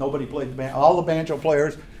 But nobody played the banjo. All the banjo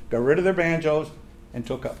players got rid of their banjos and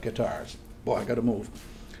took up guitars. Boy, I got to move.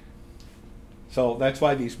 So that's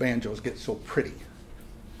why these banjos get so pretty.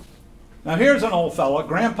 Now here's an old fella,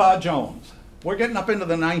 Grandpa Jones. We're getting up into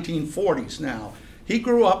the 1940s now. He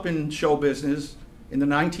grew up in show business in the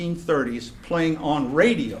 1930s playing on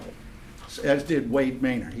radio, as did Wade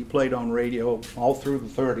Maynor. He played on radio all through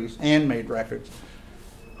the 30s and made records.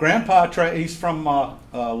 Grandpa, he's from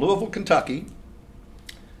Louisville, Kentucky.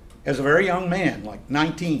 As a very young man, like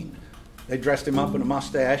 19, they dressed him up in a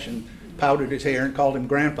mustache and powdered his hair and called him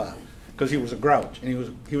Grandpa because he was a grouch, and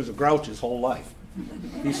he was a grouch his whole life.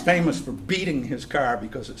 He's famous for beating his car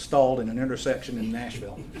because it stalled in an intersection in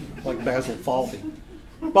Nashville, like Basil Fawlty.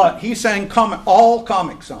 But he sang all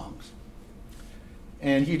comic songs.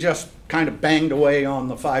 And he just kind of banged away on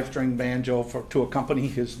the 5-string banjo to accompany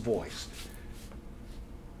his voice.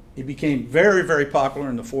 He became very, very popular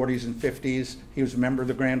in the 40s and 50s. He was a member of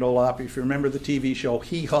the Grand Ole Opry. If you remember the TV show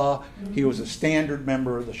Hee Haw, he was a standard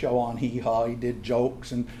member of the show on Hee Haw. He did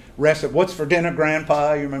jokes and recipes. What's for dinner,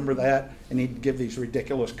 Grandpa? You remember that? And he'd give these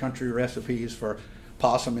ridiculous country recipes for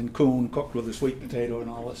possum and coon cooked with a sweet potato and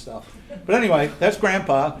all this stuff. But anyway, that's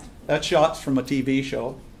Grandpa. That's shots from a TV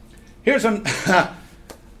show. Here's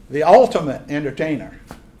the ultimate entertainer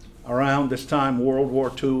around this time, World War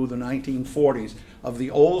II, the 1940s, of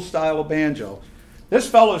the old style of banjo. This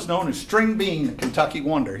fellow is known as String Bean, the Kentucky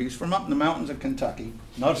Wonder. He's from up in the mountains of Kentucky,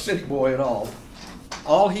 not a city boy at all.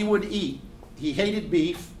 All he would eat, he hated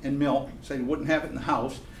beef and milk, said he wouldn't have it in the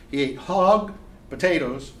house. He ate hog,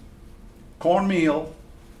 potatoes, cornmeal,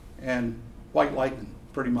 and white lightning,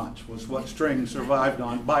 pretty much, was what String survived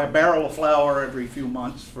on. Buy a barrel of flour every few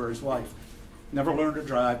months for his wife. Never learned to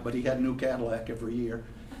drive, but he had a new Cadillac every year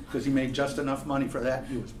because he made just enough money for that.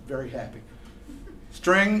 He was very happy.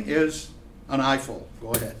 String is an eyeful.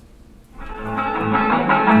 Go ahead.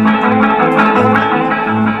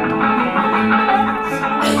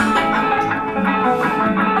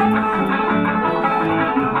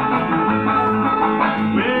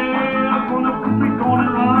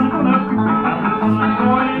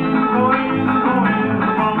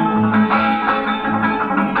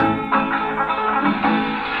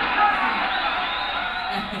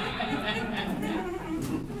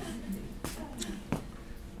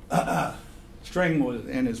 String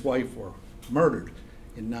and his wife were murdered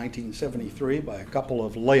in 1973 by a couple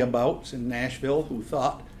of layabouts in Nashville who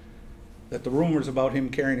thought that the rumors about him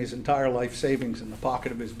carrying his entire life savings in the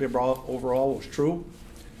pocket of his bib overall was true.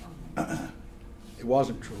 It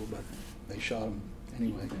wasn't true, but they shot him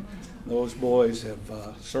anyway. Those boys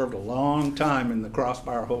have served a long time in the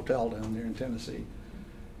Crossbar Hotel down there in Tennessee.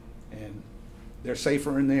 And they're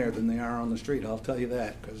safer in there than they are on the street, I'll tell you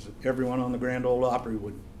that, because everyone on the Grand Ole Opry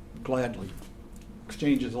would gladly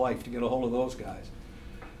exchange his life to get a hold of those guys.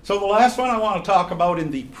 So the last one I want to talk about in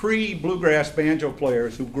the pre-bluegrass banjo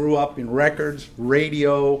players who grew up in records,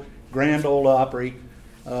 radio, Grand Ole Opry.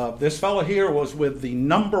 This fellow here was with the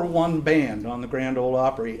 #1 band on the Grand Ole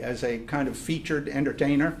Opry as a kind of featured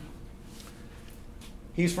entertainer.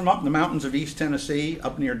 He's from up in the mountains of East Tennessee,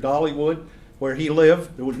 up near Dollywood, where he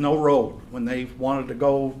lived. There was no road. When they wanted to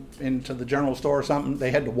go into the general store or something,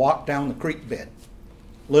 they had to walk down the creek bed,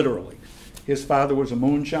 literally. His father was a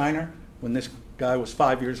moonshiner. When this guy was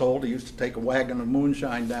 5 years old, he used to take a wagon of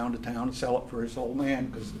moonshine down to town and sell it for his old man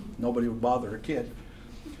because nobody would bother a kid.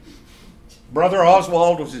 Brother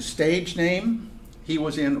Oswald was his stage name. He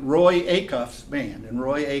was in Roy Acuff's band, and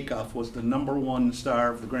Roy Acuff was the #1 star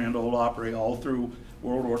of the Grand Ole Opry all through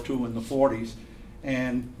World War II in the 40s.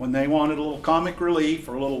 And when they wanted a little comic relief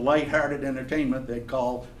or a little lighthearted entertainment, they'd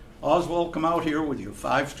call, "Oswald, come out here with your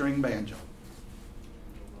 5-string banjo."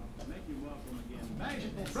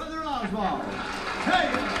 Brother Oswald. Hey!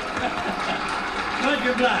 Much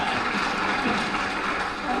obliged.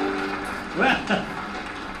 Well,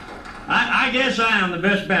 I guess I am the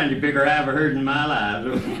best banjo picker I ever heard in my life.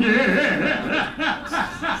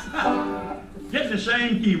 Get the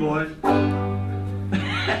same key, boys.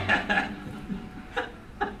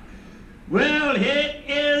 Well, it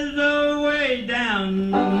is the way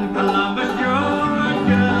down Columbus,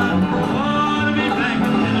 Georgia. Wanna be back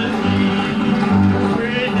in Tennessee.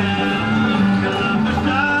 Way down Columbus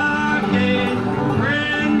Stockade.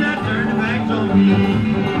 Friend that turned their backs on me.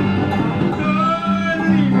 Don't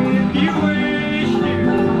leave me if you wish to.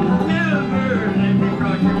 Never let me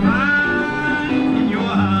cross your mind in your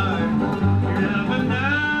heart. You're never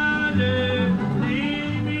down there.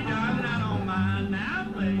 Leave me, darling, I don't mind. Now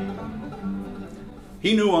play.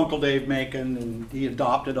 He knew Uncle Dave Macon, and he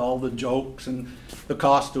adopted all the jokes and the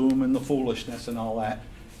costume and the foolishness and all that.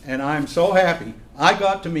 And I'm so happy I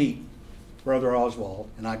got to meet Brother Oswald,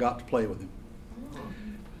 and I got to play with him.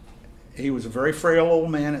 He was a very frail old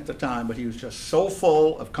man at the time, but he was just so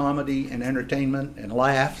full of comedy and entertainment and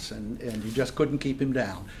laughs, and you just couldn't keep him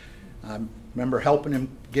down. I remember helping him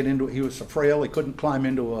get into it. He was so frail he couldn't climb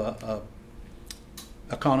into a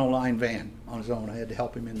Econoline van on his own. I had to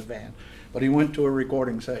help him in the van. But he went to a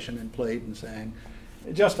recording session and played and sang.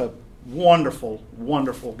 Just a wonderful,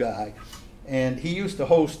 wonderful guy. And he used to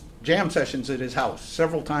host jam sessions at his house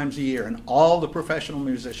several times a year, and all the professional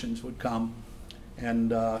musicians would come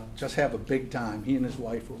and just have a big time. He and his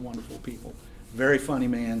wife were wonderful people. Very funny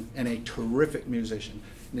man and a terrific musician.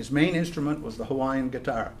 And his main instrument was the Hawaiian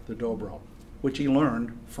guitar, the dobro, which he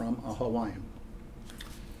learned from a Hawaiian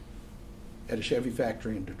at a Chevy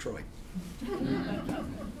factory in Detroit.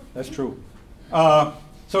 That's true.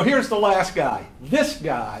 So here's the last guy. This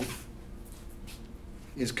guy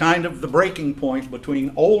is kind of the breaking point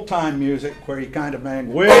between old-time music, where you kind of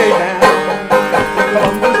bang way down in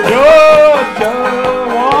Columbus, Georgia,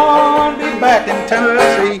 want to be back in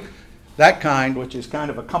Tennessee, that kind, which is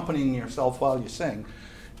kind of accompanying yourself while you sing.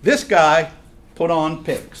 This guy put on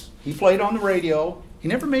picks. He played on the radio. He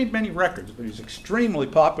never made many records, but he was extremely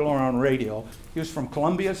popular on radio. He was from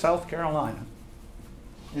Columbia, South Carolina.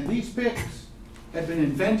 And these picks had been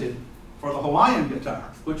invented for the Hawaiian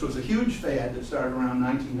guitar, which was a huge fad that started around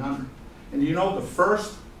 1900. And you know the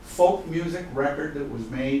first folk music record that was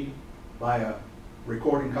made by a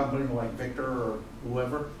recording company like Victor or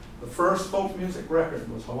whoever? The first folk music record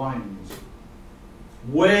was Hawaiian music.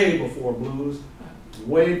 Way before blues,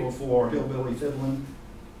 way before hillbilly fiddling.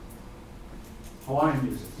 Hawaiian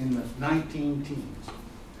music in the 19-teens.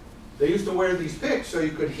 They used to wear these picks so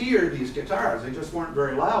you could hear these guitars. They just weren't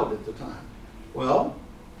very loud at the time. Well,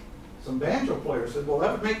 some banjo players said, well,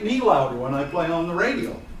 that would make me louder when I play on the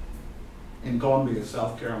radio in Columbia,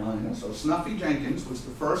 South Carolina. So Snuffy Jenkins was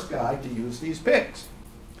the first guy to use these picks.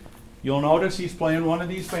 You'll notice he's playing one of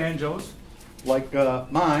these banjos, like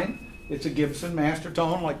mine. It's a Gibson master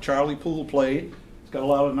tone, like Charlie Poole played. It's got a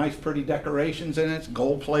lot of nice, pretty decorations in it. It's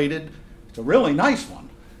gold-plated. It's a really nice one.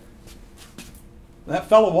 That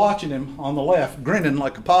fellow watching him on the left, grinning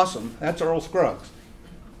like a possum, that's Earl Scruggs,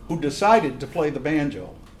 who decided to play the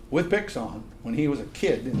banjo with picks on when he was a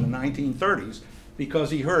kid in the 1930s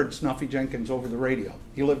because he heard Snuffy Jenkins over the radio.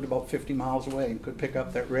 He lived about 50 miles away and could pick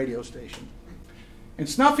up that radio station. And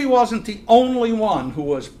Snuffy wasn't the only one who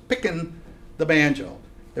was picking the banjo.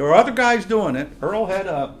 There were other guys doing it. Earl had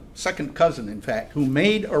a second cousin, in fact, who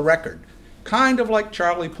made a record, kind of like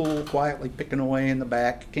Charlie Poole, quietly picking away in the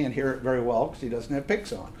back. You can't hear it very well because he doesn't have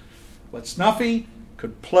picks on. But Snuffy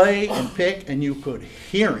could play and pick, and you could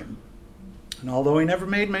hear him. And although he never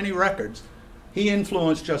made many records, he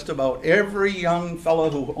influenced just about every young fellow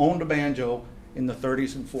who owned a banjo in the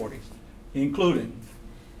 30s and 40s, including,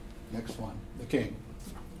 next one, the king,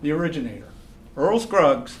 the originator. Earl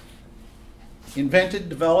Scruggs invented,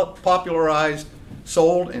 developed, popularized,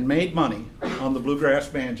 sold, and made money on the Bluegrass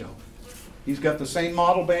banjo. He's got the same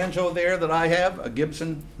model banjo there that I have, a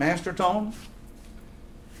Gibson master tone.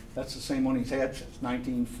 That's the same one he's had since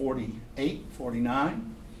 1948,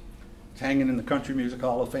 49. It's hanging in the Country Music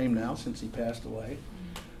Hall of Fame now since he passed away.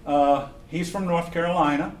 He's from North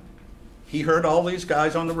Carolina. He heard all these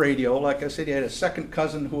guys on the radio. Like I said, he had a second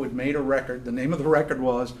cousin who had made a record. The name of the record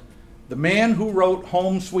was "The Man Who Wrote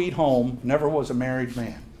Home Sweet Home Never Was a Married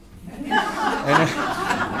Man."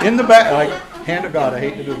 And in the back, like, hand of God, I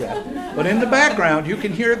hate to do that. But in the background, you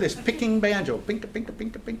can hear this picking banjo, pinka, pinka,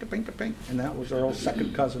 pinka, pinka, pinka, pinka, and that was Earl's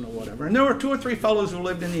second cousin or whatever. And there were 2 or 3 fellows who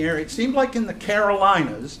lived in the area. It seemed like in the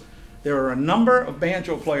Carolinas, there were a number of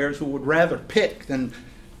banjo players who would rather pick than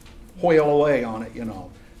whale away on it, you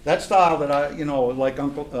know. That style that I, you know, like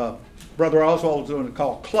Brother Oswald was doing it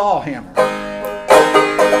called claw hammer,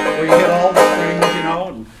 where you hit all the strings, you know,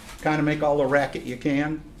 and kind of make all the racket you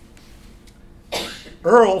can.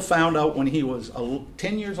 Earl found out when he was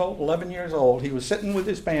 10 years old, 11 years old, he was sitting with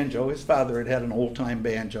his banjo. His father had had an old-time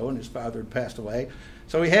banjo, and his father had passed away.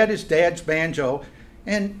 So he had his dad's banjo,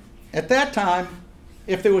 and at that time,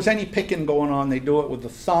 if there was any picking going on, they do it with the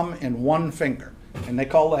thumb and one finger, and they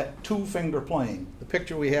call that 2-finger playing. The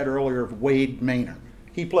picture we had earlier of Wade Maynor,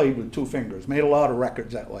 he played with 2 fingers, made a lot of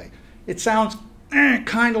records that way. It sounds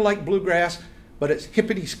kind of like bluegrass, but it's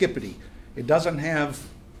hippity-skippity. It doesn't have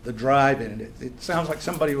the drive in it. It sounds like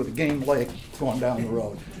somebody with a game leg going down the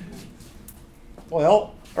road.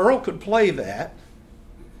 Well, Earl could play that,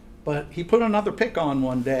 but he put another pick on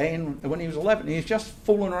one day, and when he was 11, he's just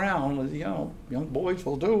fooling around, as you know, young boys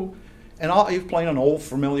will do, and he was playing an old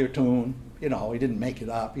familiar tune. You know, he didn't make it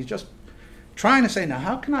up. He's just trying to say, now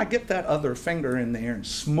how can I get that other finger in there and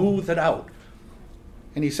smooth it out?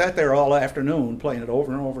 And he sat there all afternoon playing it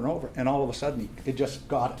over and over and over, and all of a sudden it just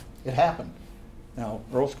got it. It happened. Now,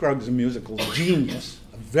 Earl Scruggs is a musical genius,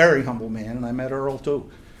 a very humble man, and I met Earl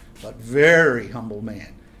too, but very humble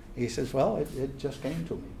man. He says, well, it just came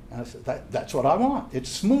to me. And I said, that's what I want. It's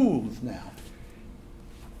smooth now.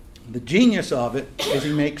 The genius of it is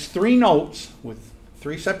he makes 3 notes with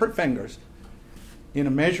 3 separate fingers in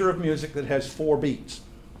a measure of music that has 4 beats.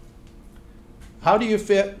 How do you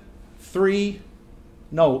fit 3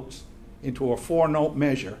 notes into a 4-note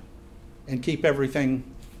measure and keep everything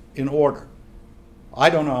in order? I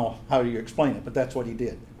don't know how you explain it, but that's what he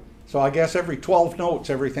did. So I guess every 12 notes,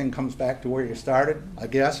 everything comes back to where you started, I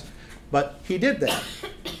guess. But he did that.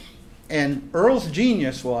 And Earl's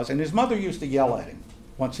genius was, and his mother used to yell at him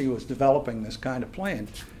once he was developing this kind of playing.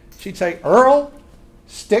 She'd say, Earl,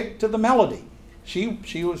 stick to the melody. She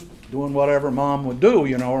was doing whatever mom would do,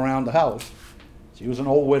 you know, around the house. She was an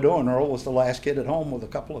old widow, and Earl was the last kid at home with a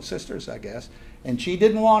couple of sisters, I guess. And she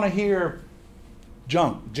didn't want to hear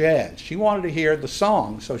junk, jazz. She wanted to hear the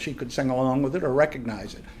song so she could sing along with it or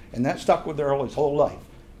recognize it. And that stuck with Earl his whole life.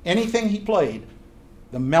 Anything he played,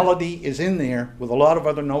 the melody is in there with a lot of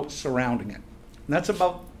other notes surrounding it. And that's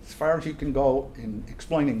about as far as you can go in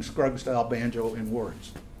explaining Scruggs-style banjo in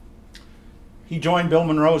words. He joined Bill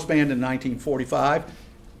Monroe's band in 1945.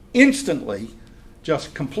 Instantly,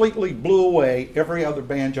 just completely blew away every other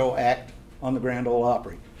banjo act on the Grand Ole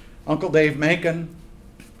Opry. Uncle Dave Menken,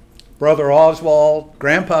 Brother Oswald,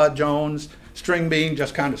 Grandpa Jones, String Bean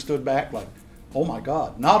just kind of stood back like, oh my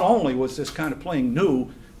God. Not only was this kind of playing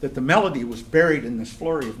new, that the melody was buried in this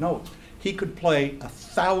flurry of notes, he could play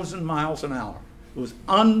 1,000 miles an hour. It was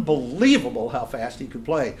unbelievable how fast he could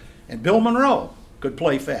play. And Bill Monroe could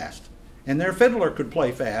play fast. And their fiddler could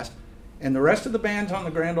play fast. And the rest of the bands on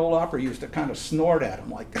the Grand Ole Opry used to kind of snort at him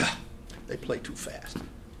like, they play too fast.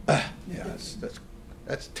 Yeah,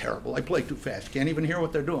 that's terrible. They play too fast. Can't even hear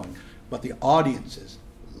what they're doing. But the audiences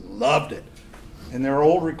loved it. And there are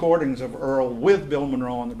old recordings of Earl with Bill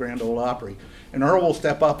Monroe on the Grand Ole Opry. And Earl will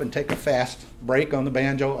step up and take a fast break on the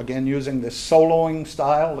banjo, again using this soloing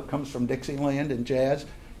style that comes from Dixieland and jazz.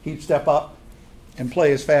 He'd step up and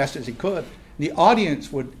play as fast as he could. The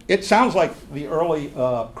audience would, it sounds like the early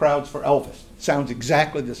crowds for Elvis. It sounds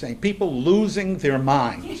exactly the same. People losing their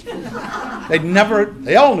minds.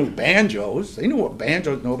 They all knew banjos. They knew what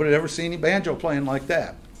banjos, nobody had ever seen any banjo playing like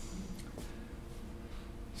that.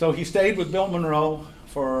 So he stayed with Bill Monroe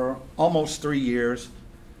for almost 3 years.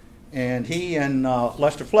 And he and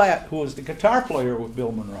Lester Flatt, who was the guitar player with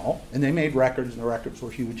Bill Monroe, and they made records, and the records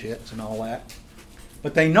were huge hits and all that.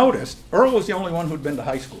 But they noticed, Earl was the only one who'd been to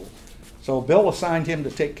high school. So Bill assigned him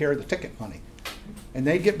to take care of the ticket money. And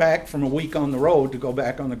they'd get back from a week on the road to go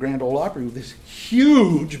back on the Grand Ole Opry with this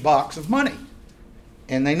huge box of money.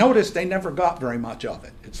 And they noticed they never got very much of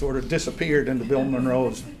it. It sort of disappeared into Bill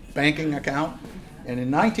Monroe's banking account. And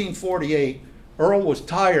in 1948, Earl was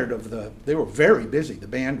tired of they were very busy. The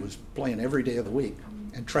band was playing every day of the week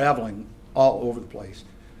and traveling all over the place.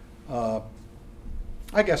 I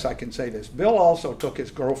guess I can say this. Bill also took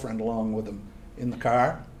his girlfriend along with him in the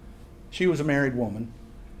car. She was a married woman.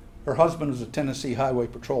 Her husband was a Tennessee highway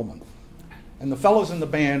patrolman. And the fellows in the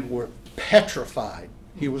band were petrified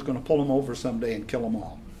he was going to pull them over someday and kill them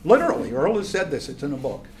all. Literally, Earl has said this, it's in a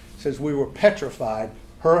book. He says, we were petrified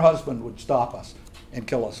her husband would stop us and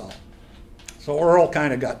kill us all. So Earl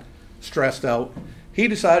kind of got stressed out. He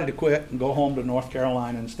decided to quit and go home to North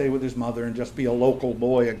Carolina and stay with his mother and just be a local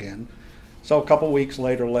boy again. So a couple weeks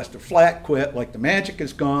later, Lester Flatt quit, like the magic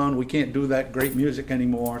is gone, we can't do that great music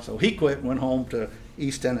anymore. So he quit and went home to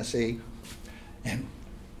East Tennessee. And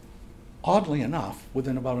oddly enough,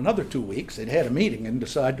 within about another 2 weeks, they'd had a meeting and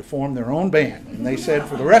decided to form their own band. And they said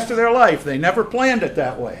for the rest of their life, they never planned it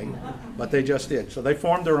that way, but they just did. So they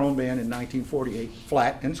formed their own band in 1948,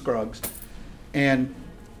 Flatt and Scruggs, and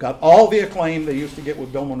got all the acclaim they used to get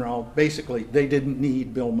with Bill Monroe. Basically, they didn't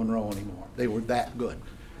need Bill Monroe anymore. They were that good.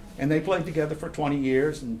 And they played together for 20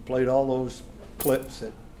 years and played all those clips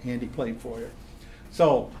that Andy played for you.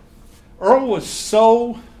 So Earl was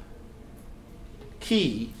so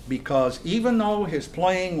key because even though his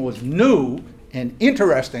playing was new and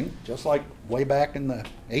interesting, just like way back in the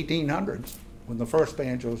 1800s when the first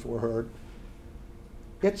banjos were heard,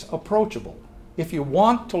 it's approachable. If you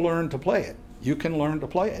want to learn to play it, you can learn to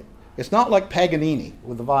play it. It's not like Paganini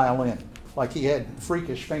with the violin. Like he had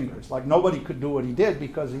freakish fingers. Like nobody could do what he did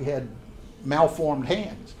because he had malformed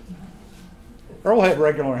hands. Earl had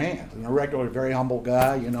regular hands and a regular, very humble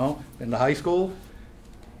guy, you know, in the high school.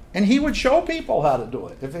 And he would show people how to do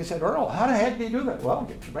it. If they said, Earl, how the heck do you do that? Well,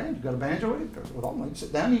 get your banjo. You got a banjo with you? Well, he'd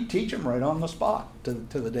sit down, he'd teach him right on the spot to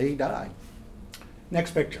the day he died.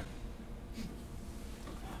 Next picture.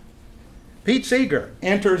 Pete Seeger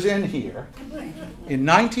enters in here. In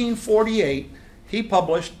 1948, he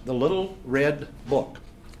published the little red book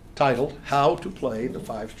titled How to Play the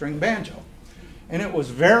Five-String Banjo. And it was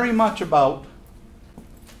very much about,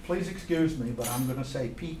 please excuse me, but I'm going to say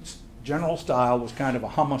Pete's general style was kind of a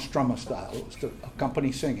humma-strumma style. It was to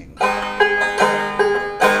accompany singing. You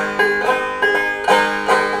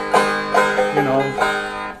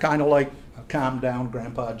know, kind of like a calm down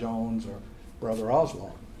Grandpa Jones or Brother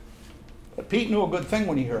Oswald. But Pete knew a good thing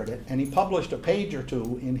when he heard it, and he published a page or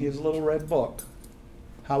two in his little red book,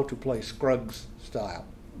 how to play Scruggs style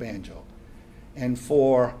banjo. And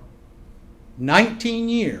for 19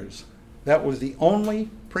 years, that was the only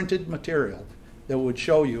printed material that would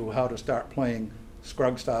show you how to start playing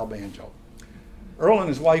Scruggs style banjo. Earl and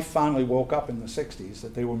his wife finally woke up in the 60s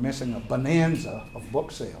that they were missing a bonanza of book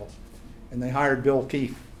sales, and they hired Bill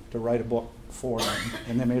Keefe to write a book for them,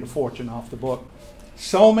 and they made a fortune off the book.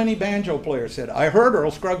 So many banjo players said, I heard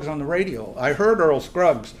Earl Scruggs on the radio. I heard Earl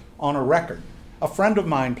Scruggs on a record. A friend of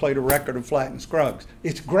mine played a record of Flatt and Scruggs.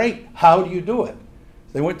 It's great. How do you do it?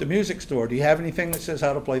 They went to the music store. Do you have anything that says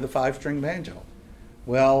how to play the 5-string banjo?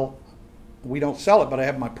 Well, we don't sell it, but I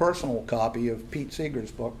have my personal copy of Pete Seeger's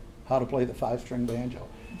book, How to Play the 5-String Banjo.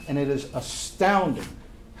 And it is astounding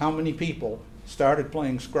how many people started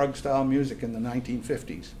playing Scruggs-style music in the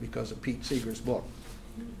 1950s because of Pete Seeger's book.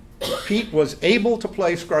 Pete was able to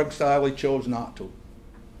play Scruggs style, he chose not to.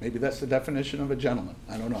 Maybe that's the definition of a gentleman,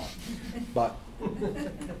 I don't know. But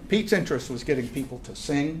Pete's interest was getting people to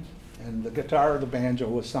sing, and the guitar or the banjo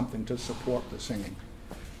was something to support the singing.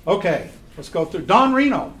 Okay, let's go through. Don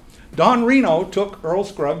Reno. Don Reno took Earl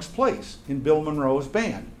Scruggs' place in Bill Monroe's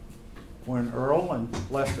band. When Earl and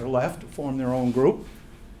Lester left to form their own group,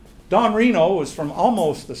 Don Reno was from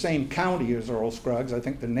almost the same county as Earl Scruggs, I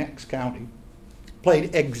think the next county.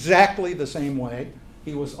 Played exactly the same way.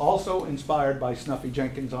 He was also inspired by Snuffy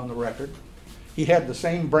Jenkins on the record. He had the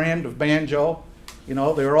same brand of banjo. You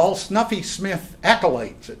know, they were all Snuffy Smith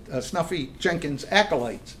acolytes, Snuffy Jenkins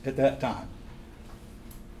acolytes at that time.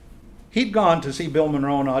 He'd gone to see Bill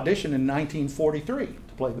Monroe in audition in 1943 to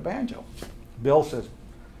play the banjo. Bill says,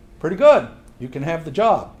 pretty good, you can have the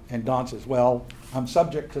job. And Don says, well, I'm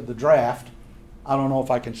subject to the draft. I don't know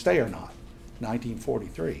if I can stay or not.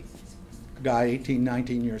 1943. A guy 18,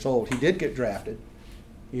 19 years old. He did get drafted.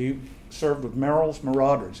 He served with Merrill's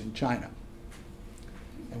Marauders in China.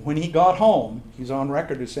 And when he got home, he's on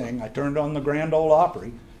record as saying, I turned on the Grand Ole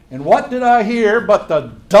Opry, and what did I hear but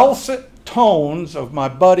the dulcet tones of my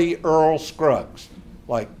buddy Earl Scruggs?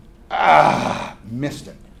 Like, missed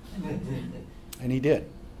it. And he did.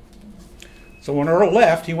 So when Earl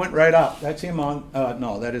left, he went right up. That's him on,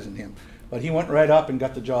 no, that isn't him. But he went right up and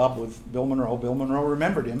got the job with Bill Monroe. Bill Monroe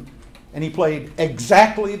remembered him, and he played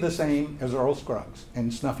exactly the same as Earl Scruggs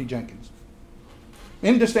and Snuffy Jenkins.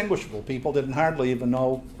 Indistinguishable. People didn't hardly even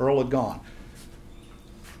know Earl had gone.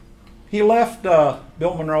 He left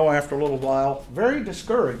Bill Monroe after a little while, very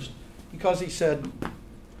discouraged, because he said,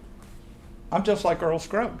 I'm just like Earl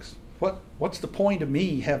Scruggs. What's the point of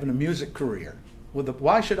me having a music career?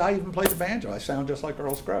 Why should I even play the banjo? I sound just like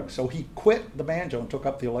Earl Scruggs. So he quit the banjo and took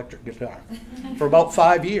up the electric guitar for about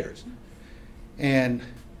 5 years. And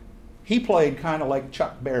he played kind of like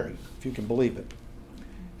Chuck Berry, if you can believe it.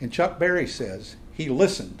 And Chuck Berry says he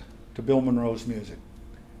listened to Bill Monroe's music,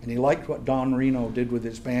 and he liked what Don Reno did with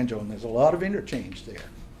his banjo, and there's a lot of interchange there.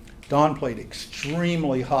 Don played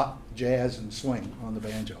extremely hot jazz and swing on the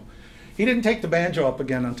banjo. He didn't take the banjo up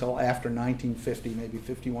again until after 1950, maybe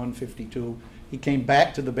 51, 52. He came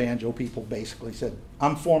back to the banjo. People basically said,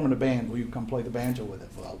 I'm forming a band. Will you come play the banjo with it?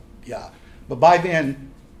 Well, yeah. But by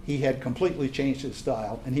then, he had completely changed his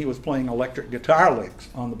style, and he was playing electric guitar licks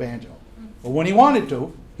on the banjo. But when he wanted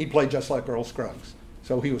to, he played just like Earl Scruggs.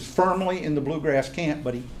 So he was firmly in the bluegrass camp,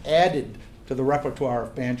 but he added to the repertoire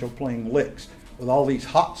of banjo playing licks with all these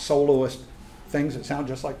hot soloist things that sound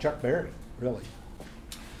just like Chuck Berry, really.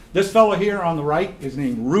 This fellow here on the right is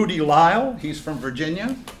named Rudy Lyle. He's from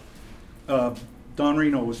Virginia. Don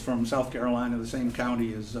Reno was from South Carolina, the same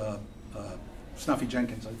county as Snuffy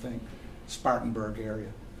Jenkins, I think, Spartanburg area.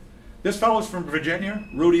 This fellow's from Virginia,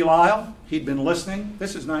 Rudy Lyle. He'd been listening.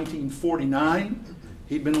 This is 1949.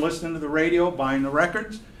 He'd been listening to the radio, buying the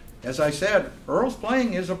records. As I said, Earl's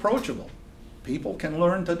playing is approachable. People can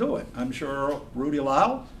learn to do it. I'm sure Rudy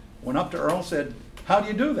Lyle went up to Earl and said, how do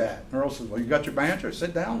you do that? And Earl said, well, you got your banjo,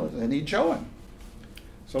 sit down with it. And he'd show him.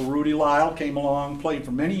 So Rudy Lyle came along, played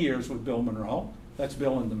for many years with Bill Monroe. That's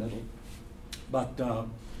Bill in the middle. But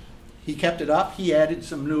he kept it up. He added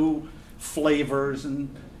some new flavors,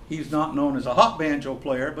 and he's not known as a hot banjo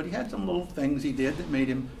player, but he had some little things he did that made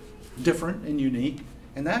him different and unique,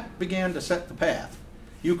 and that began to set the path.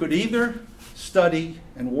 You could either study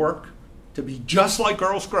and work to be just like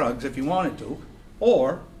Earl Scruggs if you wanted to,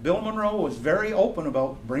 or Bill Monroe was very open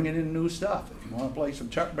about bringing in new stuff. If you want to play some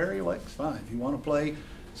Chuck Berry licks, fine. If you want to play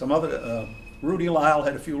some other, Rudy Lyle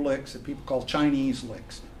had a few licks that people call Chinese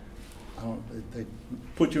licks. They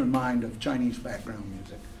put you in mind of Chinese background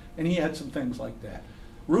music. And he had some things like that.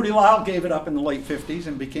 Rudy Lyle gave it up in the late 50s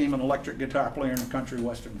and became an electric guitar player in a country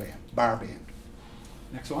western band, bar band.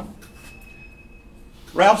 Next one.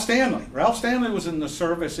 Ralph Stanley. Ralph Stanley was in the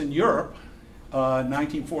service in Europe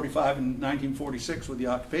 1945 and 1946 with the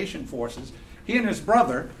occupation forces. He and his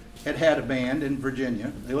brother had a band in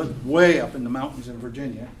Virginia. They lived way up in the mountains in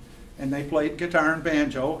Virginia, and they played guitar and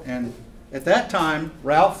banjo. And at that time,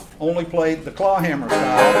 Ralph only played the clawhammer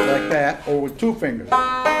style like that, or with 2 fingers,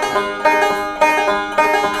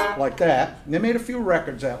 like that. And they made a few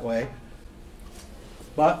records that way.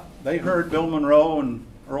 But they heard Bill Monroe and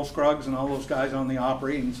Earl Scruggs and all those guys on the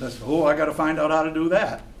Opry and says, oh, I got to find out how to do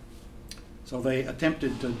that. So they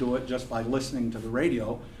attempted to do it just by listening to the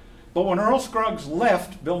radio. But when Earl Scruggs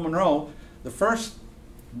left Bill Monroe, the first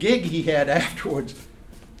gig he had afterwards,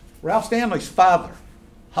 Ralph Stanley's father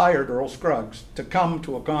hired Earl Scruggs to come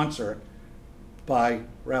to a concert by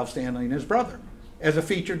Ralph Stanley and his brother as a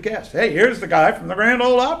featured guest. Hey, here's the guy from the Grand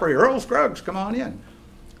Ole Opry, Earl Scruggs, come on in.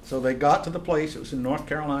 So they got to the place. It was in North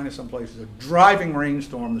Carolina someplace. It was a driving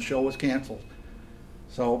rainstorm. The show was canceled.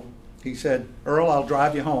 So he said, Earl, I'll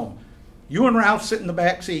drive you home. You and Ralph sit in the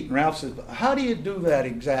back seat. And Ralph said, how do you do that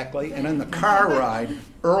exactly? And in the car ride,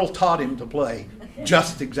 Earl taught him to play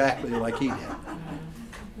just exactly like he did.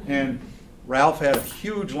 And Ralph had a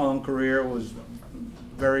huge, long career, was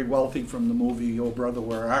very wealthy from the movie Oh Brother,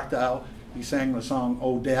 Where Art Thou? He sang the song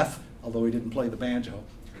Oh Death, although he didn't play the banjo.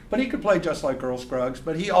 But he could play just like Earl Scruggs,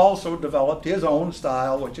 but he also developed his own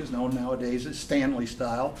style, which is known nowadays as Stanley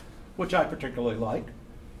style, which I particularly like.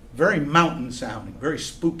 Very mountain sounding, very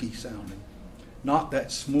spooky sounding. Not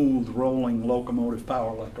that smooth, rolling locomotive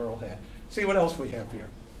power like Earl had. See what else we have here.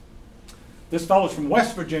 This fellow's from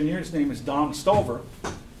West Virginia. His name is Don Stover.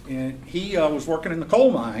 And he was working in the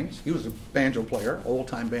coal mines. He was a banjo player,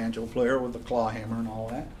 old-time banjo player with the clawhammer and all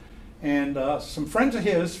that. And some friends of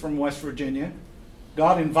his from West Virginia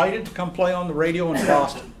got invited to come play on the radio in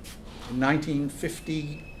Boston in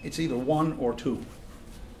 1950. It's either 1 or 2.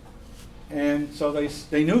 And so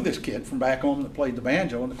they knew this kid from back home that played the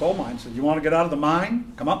banjo in the coal mine. Said, you want to get out of the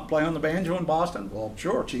mine? Come up and play on the banjo in Boston? Well,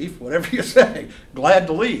 sure, Chief, whatever you say. Glad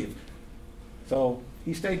to leave. So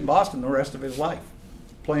he stayed in Boston the rest of his life,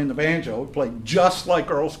 playing the banjo. He played just like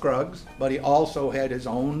Earl Scruggs, but he also had his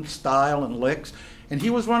own style and licks. And he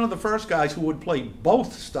was one of the first guys who would play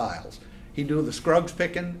both styles. He'd do the Scruggs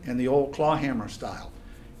picking and the old clawhammer style.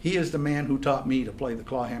 He is the man who taught me to play the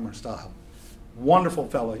clawhammer style. Wonderful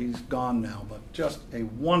fellow. He's gone now, but just a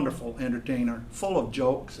wonderful entertainer, full of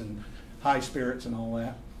jokes and high spirits and all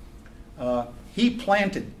that. He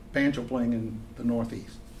planted banjo playing in the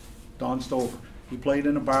Northeast, Don Stover. He played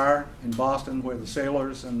in a bar in Boston where the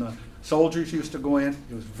sailors and the soldiers used to go in.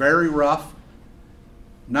 It was very rough.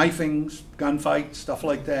 Knifings, gunfights, stuff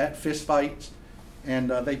like that, fist fights. And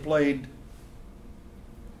they played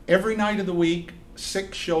every night of the week,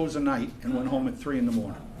 6 shows a night, and went home at 3 in the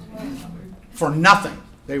morning. For nothing.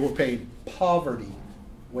 They were paid poverty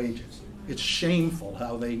wages. It's shameful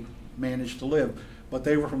how they managed to live. But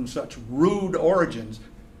they were from such rude origins.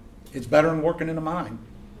 It's better than working in a mine.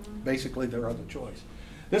 Basically their other choice.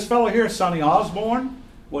 This fellow here, Sonny Osborne,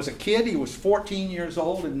 was a kid. He was 14 years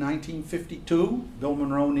old in 1952. Bill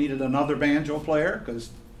Monroe needed another banjo player because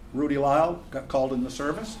Rudy Lyle got called in the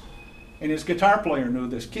service. And his guitar player knew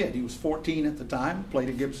this kid. He was 14 at the time, played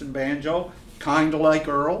a Gibson banjo, kind of like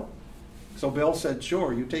Earl. So Bill said,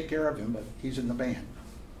 sure, you take care of him, but he's in the band.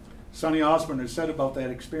 Sonny Osborne has said about that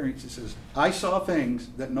experience, he says, I saw things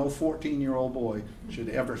that no 14-year-old boy should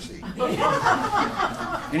ever see.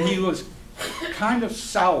 And he was kind of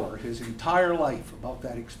sour his entire life about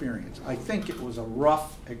that experience. I think it was a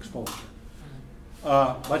rough exposure.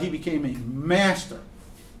 But he became a master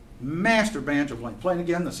banjo player. Playing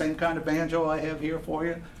again the same kind of banjo I have here for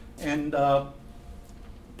you. And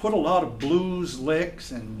put a lot of blues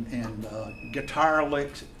licks and guitar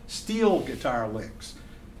licks, steel guitar licks,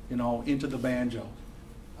 into the banjo.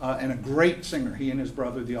 And a great singer. He and his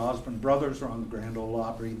brother, the Osborne brothers, were on the Grand Ole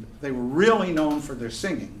Opry. They were really known for their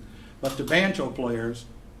singing. But to banjo players,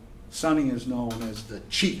 Sonny is known as the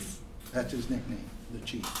Chief. That's his nickname, the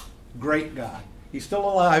Chief. Great guy. He's still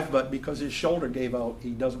alive, but because his shoulder gave out, he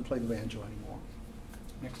doesn't play the banjo anymore.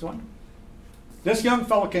 Next one. This young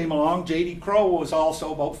fellow came along. J.D. Crowe was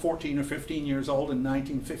also about 14 or 15 years old in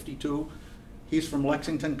 1952. He's from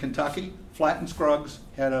Lexington, Kentucky. Flatt and Scruggs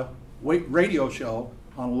had a radio show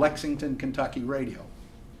on Lexington, Kentucky radio.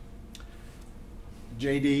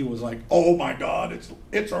 J.D. was like, oh my God,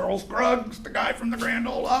 it's Earl Scruggs, the guy from the Grand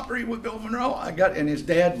Ole Opry with Bill Monroe. And his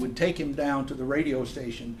dad would take him down to the radio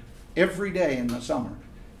station every day in the summer.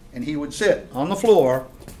 And he would sit on the floor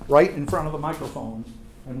right in front of the microphone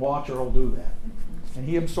and watch Earl do that. And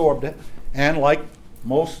he absorbed it. And like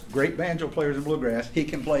most great banjo players in bluegrass, he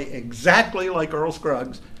can play exactly like Earl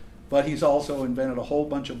Scruggs, but he's also invented a whole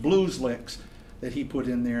bunch of blues licks that he put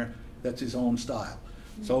in there that's his own style.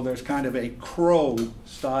 So there's kind of a crow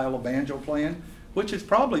style of banjo playing, which is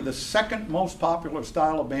probably the second most popular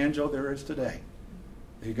style of banjo there is today.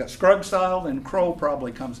 You got Scruggs style, and crow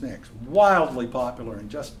probably comes next. Wildly popular, and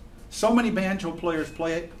just so many banjo players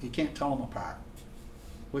play it, you can't tell them apart,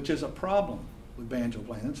 which is a problem with banjo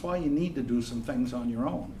playing. That's why you need to do some things on your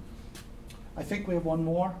own. I think we have one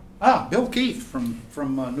more. Bill Keith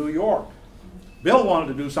from New York. Bill wanted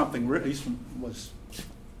to do something, was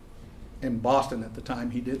in Boston at the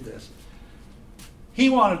time he did this. He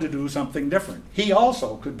wanted to do something different. He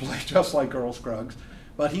also could play just like Earl Scruggs,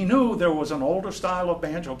 but he knew there was an older style of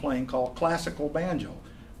banjo playing called classical banjo,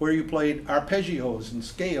 where you played arpeggios and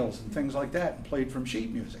scales and things like that and played from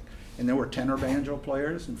sheet music. And there were tenor banjo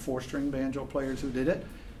players and four-string banjo players who did it.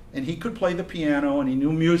 And he could play the piano, and he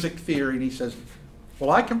knew music theory, and he says, well,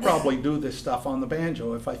 I can probably do this stuff on the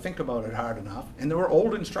banjo if I think about it hard enough. And there were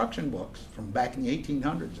old instruction books from back in the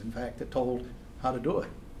 1800s, in fact, that told how to do it.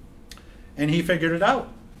 And he figured it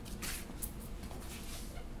out.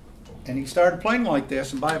 And he started playing like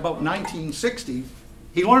this, and by about 1960,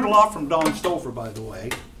 he learned a lot from Don Stover, by the way,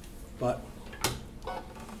 but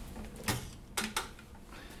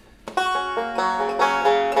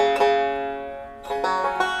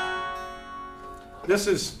this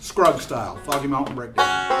is Scruggs style, Foggy Mountain Breakdown.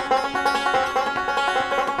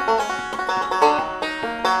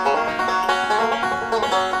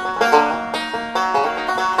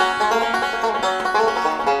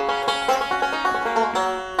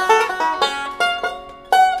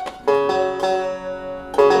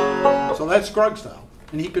 So that's Scruggs style,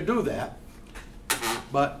 and he could do that,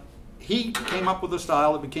 but he came up with a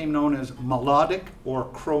style that became known as melodic or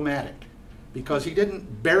chromatic, because he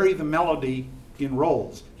didn't bury the melody in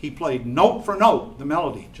rolls. He played note for note the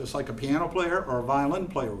melody, just like a piano player or a violin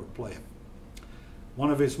player would play it. One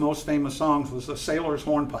of his most famous songs was the Sailor's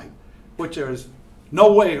Hornpipe, which there's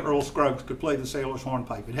no way Earl Scruggs could play the Sailor's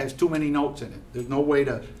Hornpipe. It has too many notes in it. There's no way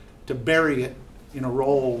to bury it in a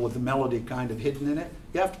roll with the melody kind of hidden in it.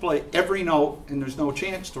 You have to play every note, and there's no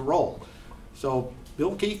chance to roll. So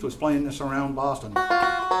Bill Keith was playing this around Boston.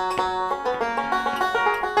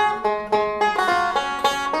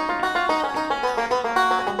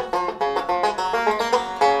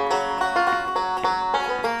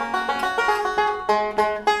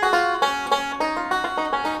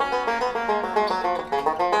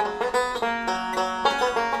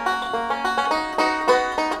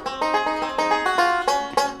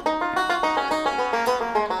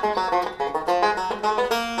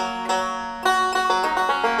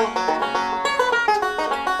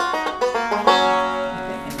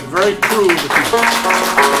 Very true.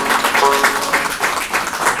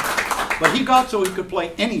 But he got so he could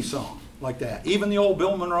play any song like that. Even the old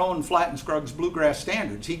Bill Monroe and Flatt and Scruggs Bluegrass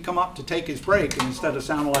standards. He'd come up to take his break, and instead of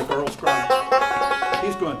sounding like Earl Scruggs,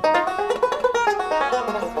 he's going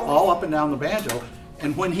all up and down the banjo.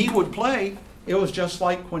 And when he would play, it was just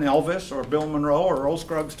like when Elvis or Bill Monroe or Earl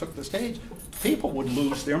Scruggs took the stage. People would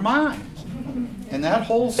lose their minds. And that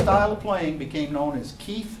whole style of playing became known as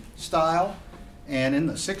Keith style. And in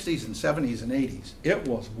the 60s and 70s and 80s, it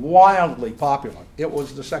was wildly popular. It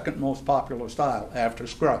was the second most popular style after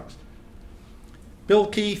Scruggs. Bill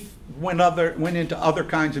Keith went into other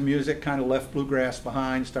kinds of music, kind of left bluegrass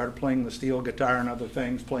behind, started playing the steel guitar and other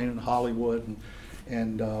things, playing in Hollywood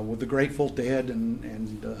and with the Grateful Dead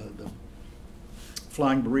and the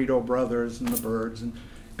Flying Burrito Brothers and the Byrds, and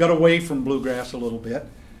got away from bluegrass a little bit.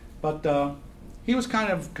 But he was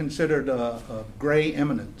kind of considered a gray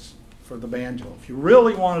eminence for the banjo. If you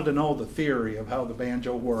really wanted to know the theory of how the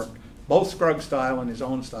banjo worked, both Scruggs style and his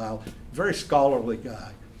own style, very scholarly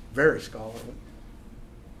guy, very scholarly.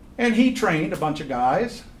 And he trained a bunch of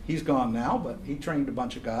guys. He's gone now, but he trained a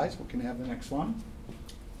bunch of guys. We can have the next one.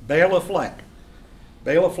 Bela Fleck.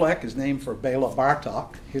 Bela Fleck is named for Bela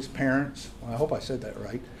Bartok. His parents, well, I hope I said that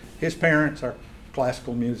right, his parents are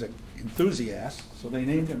classical music enthusiasts, so they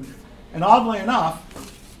named him. And oddly enough,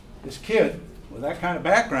 this kid with that kind of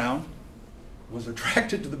background was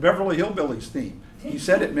attracted to the Beverly Hillbillies theme. He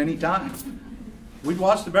said it many times. We'd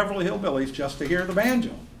watch the Beverly Hillbillies just to hear the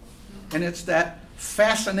banjo. And it's that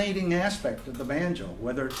fascinating aspect of the banjo,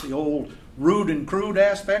 whether it's the old rude and crude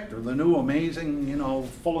aspect or the new amazing,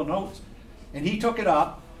 full of notes. And he took it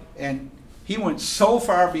up, and he went so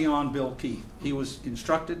far beyond Bill Keith. He was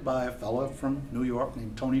instructed by a fellow from New York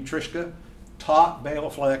named Tony Trischka, taught Bela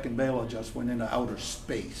Fleck, and Bela just went into outer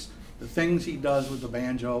space. The things he does with the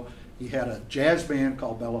banjo. He had a jazz band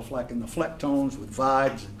called Bela Fleck and the Fleck Tones with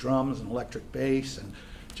vibes and drums and electric bass, and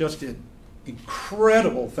just did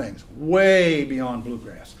incredible things, way beyond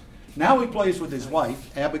bluegrass. Now he plays with his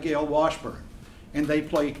wife, Abigail Washburn, and they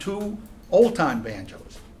play 2 old-time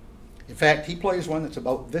banjos. In fact, he plays one that's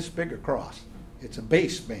about this big across. It's a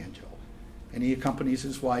bass banjo. And he accompanies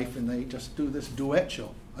his wife, and they just do this duet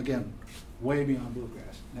show. Again, way beyond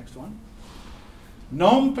bluegrass. Next one.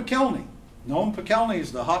 Noam Pikelny. Noam Pikelny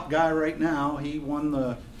is the hot guy right now. He won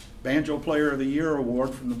the Banjo Player of the Year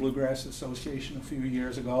award from the Bluegrass Association a few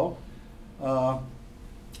years ago.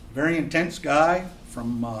 Very intense guy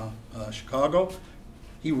from Chicago.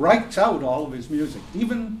 He writes out all of his music,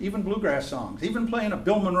 even bluegrass songs, even playing a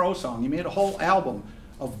Bill Monroe song. He made a whole album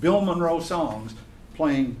of Bill Monroe songs,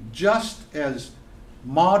 playing just as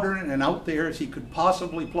modern and out there as he could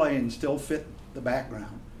possibly play and still fit the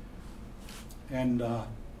background. And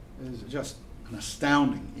is just an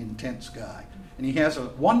astounding, intense guy. And he has a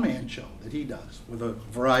one-man show that he does with a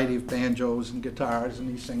variety of banjos and guitars, and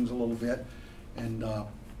he sings a little bit. And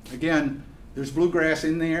again, there's bluegrass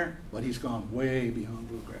in there, but he's gone way beyond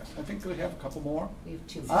bluegrass. I think we have a couple more. We have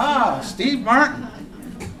 2. Steve Martin.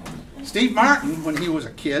 Steve Martin, when he was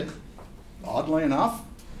a kid, oddly enough,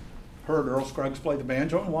 heard Earl Scruggs play the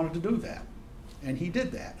banjo and wanted to do that. And he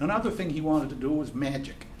did that. Another thing he wanted to do was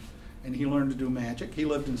magic. And he learned to do magic. He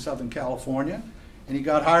lived in Southern California, and he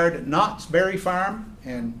got hired at Knott's Berry Farm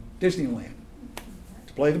and Disneyland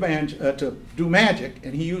to play the banjo, to do magic,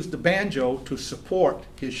 and he used the banjo to support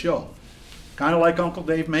his show. Kind of like Uncle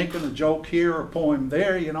Dave making a joke here or poem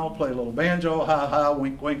there, you know, play a little banjo, ha ha,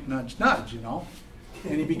 wink wink, nudge nudge, you know.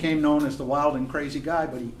 And he became known as the wild and crazy guy,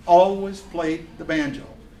 but he always played the banjo.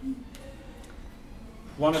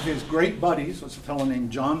 One of his great buddies was a fellow named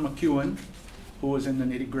John McEwen, who was in the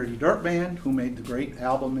Nitty Gritty Dirt Band, who made the great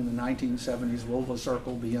album in the 1970s, Will the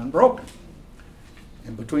Circle Be Unbroken?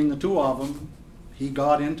 And between the two of them, he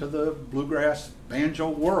got into the bluegrass banjo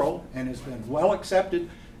world and has been well accepted.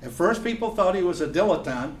 At first people thought he was a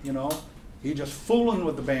dilettante, you know, he just fooling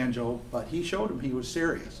with the banjo, but he showed them he was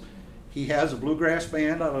serious. He has a bluegrass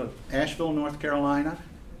band out of Asheville, North Carolina,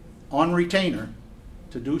 on retainer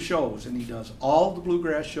to do shows, and he does all the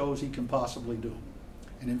bluegrass shows he can possibly do.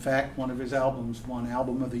 And in fact, one of his albums won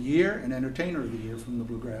Album of the Year and Entertainer of the Year from the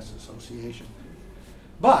Bluegrass Association.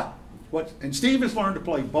 And Steve has learned to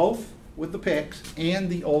play both with the picks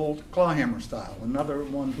and the old clawhammer style, another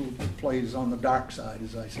one who plays on the dark side,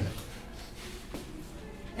 as I said.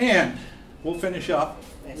 And we'll finish up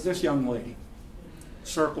with this young lady.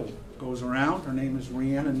 Circle goes around. Her name is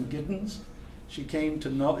Rhiannon Giddens. She came to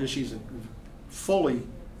know, she's a fully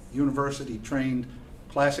university trained,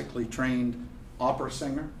 classically trained opera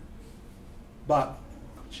singer, but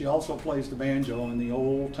she also plays the banjo and the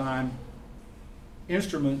old time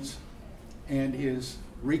instruments and is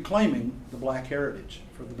reclaiming the black heritage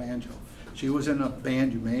for the banjo. She was in a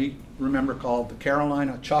band you may remember called the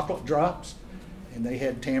Carolina Chocolate Drops, and they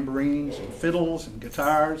had tambourines and fiddles and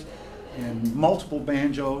guitars and multiple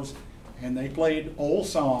banjos, and they played old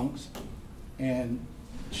songs, and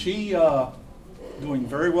she doing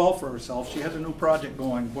very well for herself. She has a new project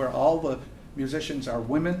going where all the musicians are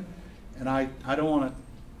women, and I don't want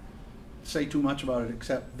to say too much about it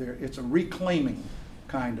except it's a reclaiming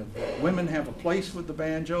kind of. Women have a place with the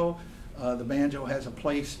banjo has a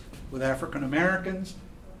place with African Americans,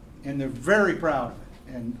 and they're very proud of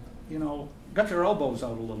it, and you know, got their elbows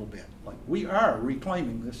out a little bit, like we are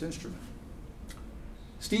reclaiming this instrument.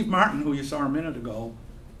 Steve Martin, who you saw a minute ago,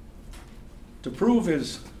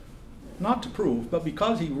 not to prove, but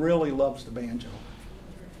because he really loves the banjo,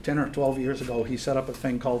 10 or 12 years ago, he set up a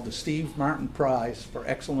thing called the Steve Martin Prize for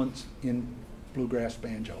Excellence in Bluegrass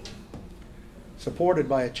Banjo, supported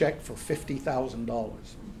by a check for $50,000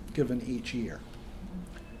 given each year.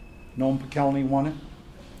 Noam Pikelny won it.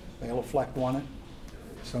 Bela Fleck won it.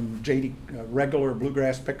 Some regular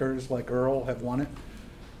bluegrass pickers like Earl have won it.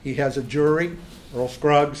 He has a jury. Earl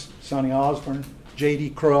Scruggs, Sonny Osborne,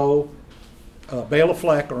 J.D. Crowe, Bela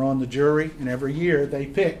Fleck are on the jury, and every year they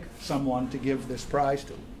pick someone to give this prize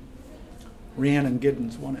to. Rhiannon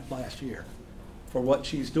Giddens won it last year for what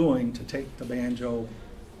she's doing to take the banjo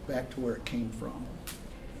back to where it came from.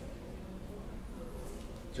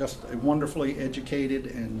 Just a wonderfully educated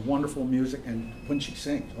and wonderful music, and when she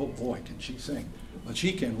sings, oh boy, can she sing. But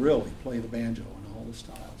she can really play the banjo in all the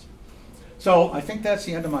styles. So I think that's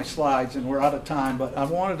the end of my slides, and we're out of time, but I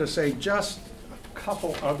wanted to say just a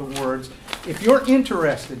couple other words. If you're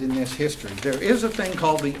interested in this history, there is a thing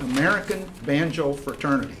called the American Banjo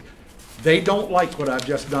Fraternity. They don't like what I've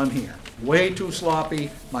just done here. Way too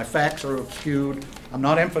sloppy, my facts are skewed, I'm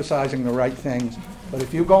not emphasizing the right things, but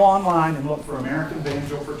if you go online and look for American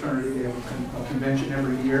Banjo Fraternity, they have a convention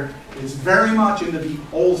every year. It's very much into the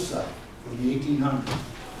old stuff of the 1800s,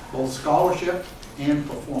 both scholarship and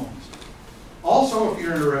performance. Also, if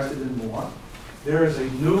you're interested in more, there is a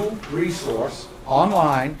new resource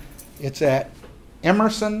online. It's at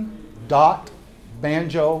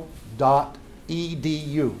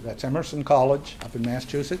emerson.banjo.edu. That's Emerson College up in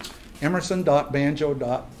Massachusetts.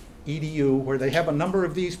 Emerson.banjo.edu, where they have a number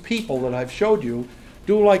of these people that I've showed you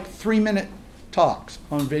do like 3-minute talks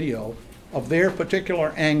on video of their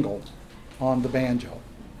particular angle on the banjo.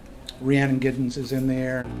 Rhiannon Giddens is in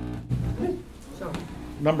there, a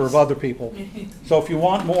number of other people. So if you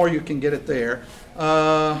want more, you can get it there.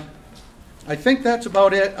 I think that's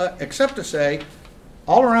about it, except to say,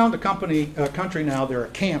 all around the country now, there are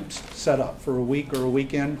camps set up for a week or a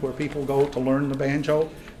weekend where people go to learn the banjo.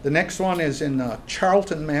 The next one is in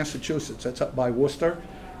Charlton, Massachusetts. That's up by Worcester,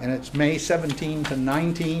 and it's May 17 to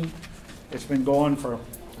 19. It's been going for,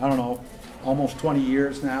 I don't know, almost 20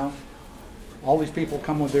 years now. All these people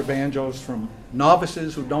come with their banjos, from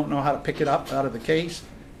novices who don't know how to pick it up out of the case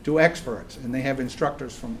to experts, and they have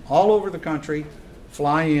instructors from all over the country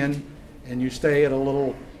fly in, and you stay at a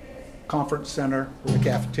little conference center with a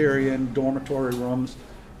cafeteria and dormitory rooms,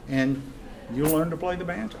 and you learn to play the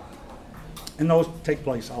banjo. And those take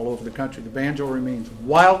place all over the country. The banjo remains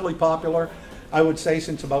wildly popular. I would say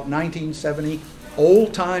since about 1970,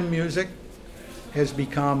 old-time music has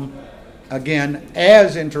become, again,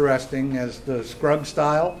 as interesting as the Scruggs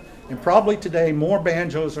style. And probably today more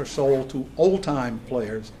banjos are sold to old-time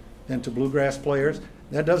players than to bluegrass players.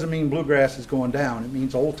 That doesn't mean bluegrass is going down. It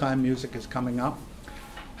means old-time music is coming up.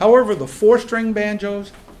 However, the 4-string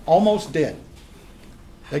banjos almost did.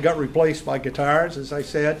 They got replaced by guitars, as I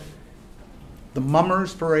said. The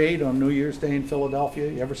Mummers Parade on New Year's Day in Philadelphia,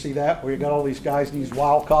 you ever see that? Where you got all these guys in these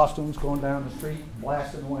wild costumes going down the street,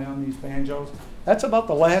 blasting away on these banjos. That's about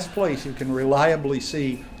the last place you can reliably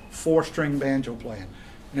see 4-string banjo playing.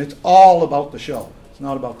 And it's all about the show. It's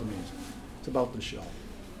not about the music. It's about the show.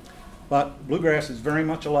 But bluegrass is very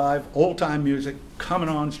much alive, old-time music, coming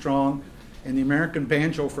on strong, and the American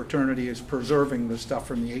banjo fraternity is preserving the stuff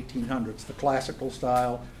from the 1800s, the classical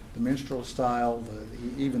style, the minstrel style,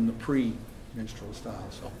 even the pre-minstrel style.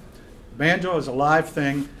 So banjo is a live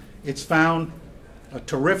thing. It's found a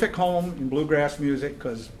terrific home in bluegrass music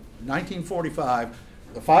because 1945,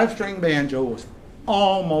 the 5-string banjo was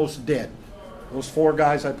almost dead. Those 4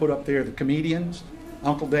 guys I put up there, the comedians,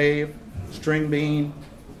 Uncle Dave, String Bean,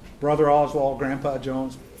 Brother Oswald, Grandpa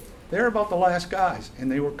Jones, they're about the last guys,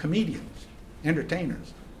 and they were comedians,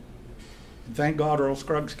 entertainers. And thank God Earl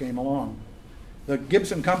Scruggs came along. The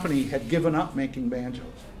Gibson Company had given up making banjos.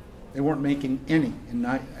 They weren't making any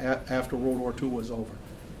after World War II was over.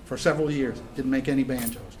 For several years, didn't make any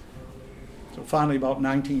banjos. So finally, about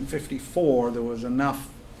 1954, there was enough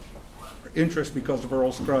interest because of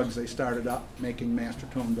Earl Scruggs, they started up making master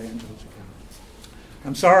tone banjos again.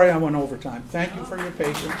 I'm sorry I went over time. Thank you for your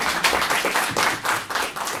patience.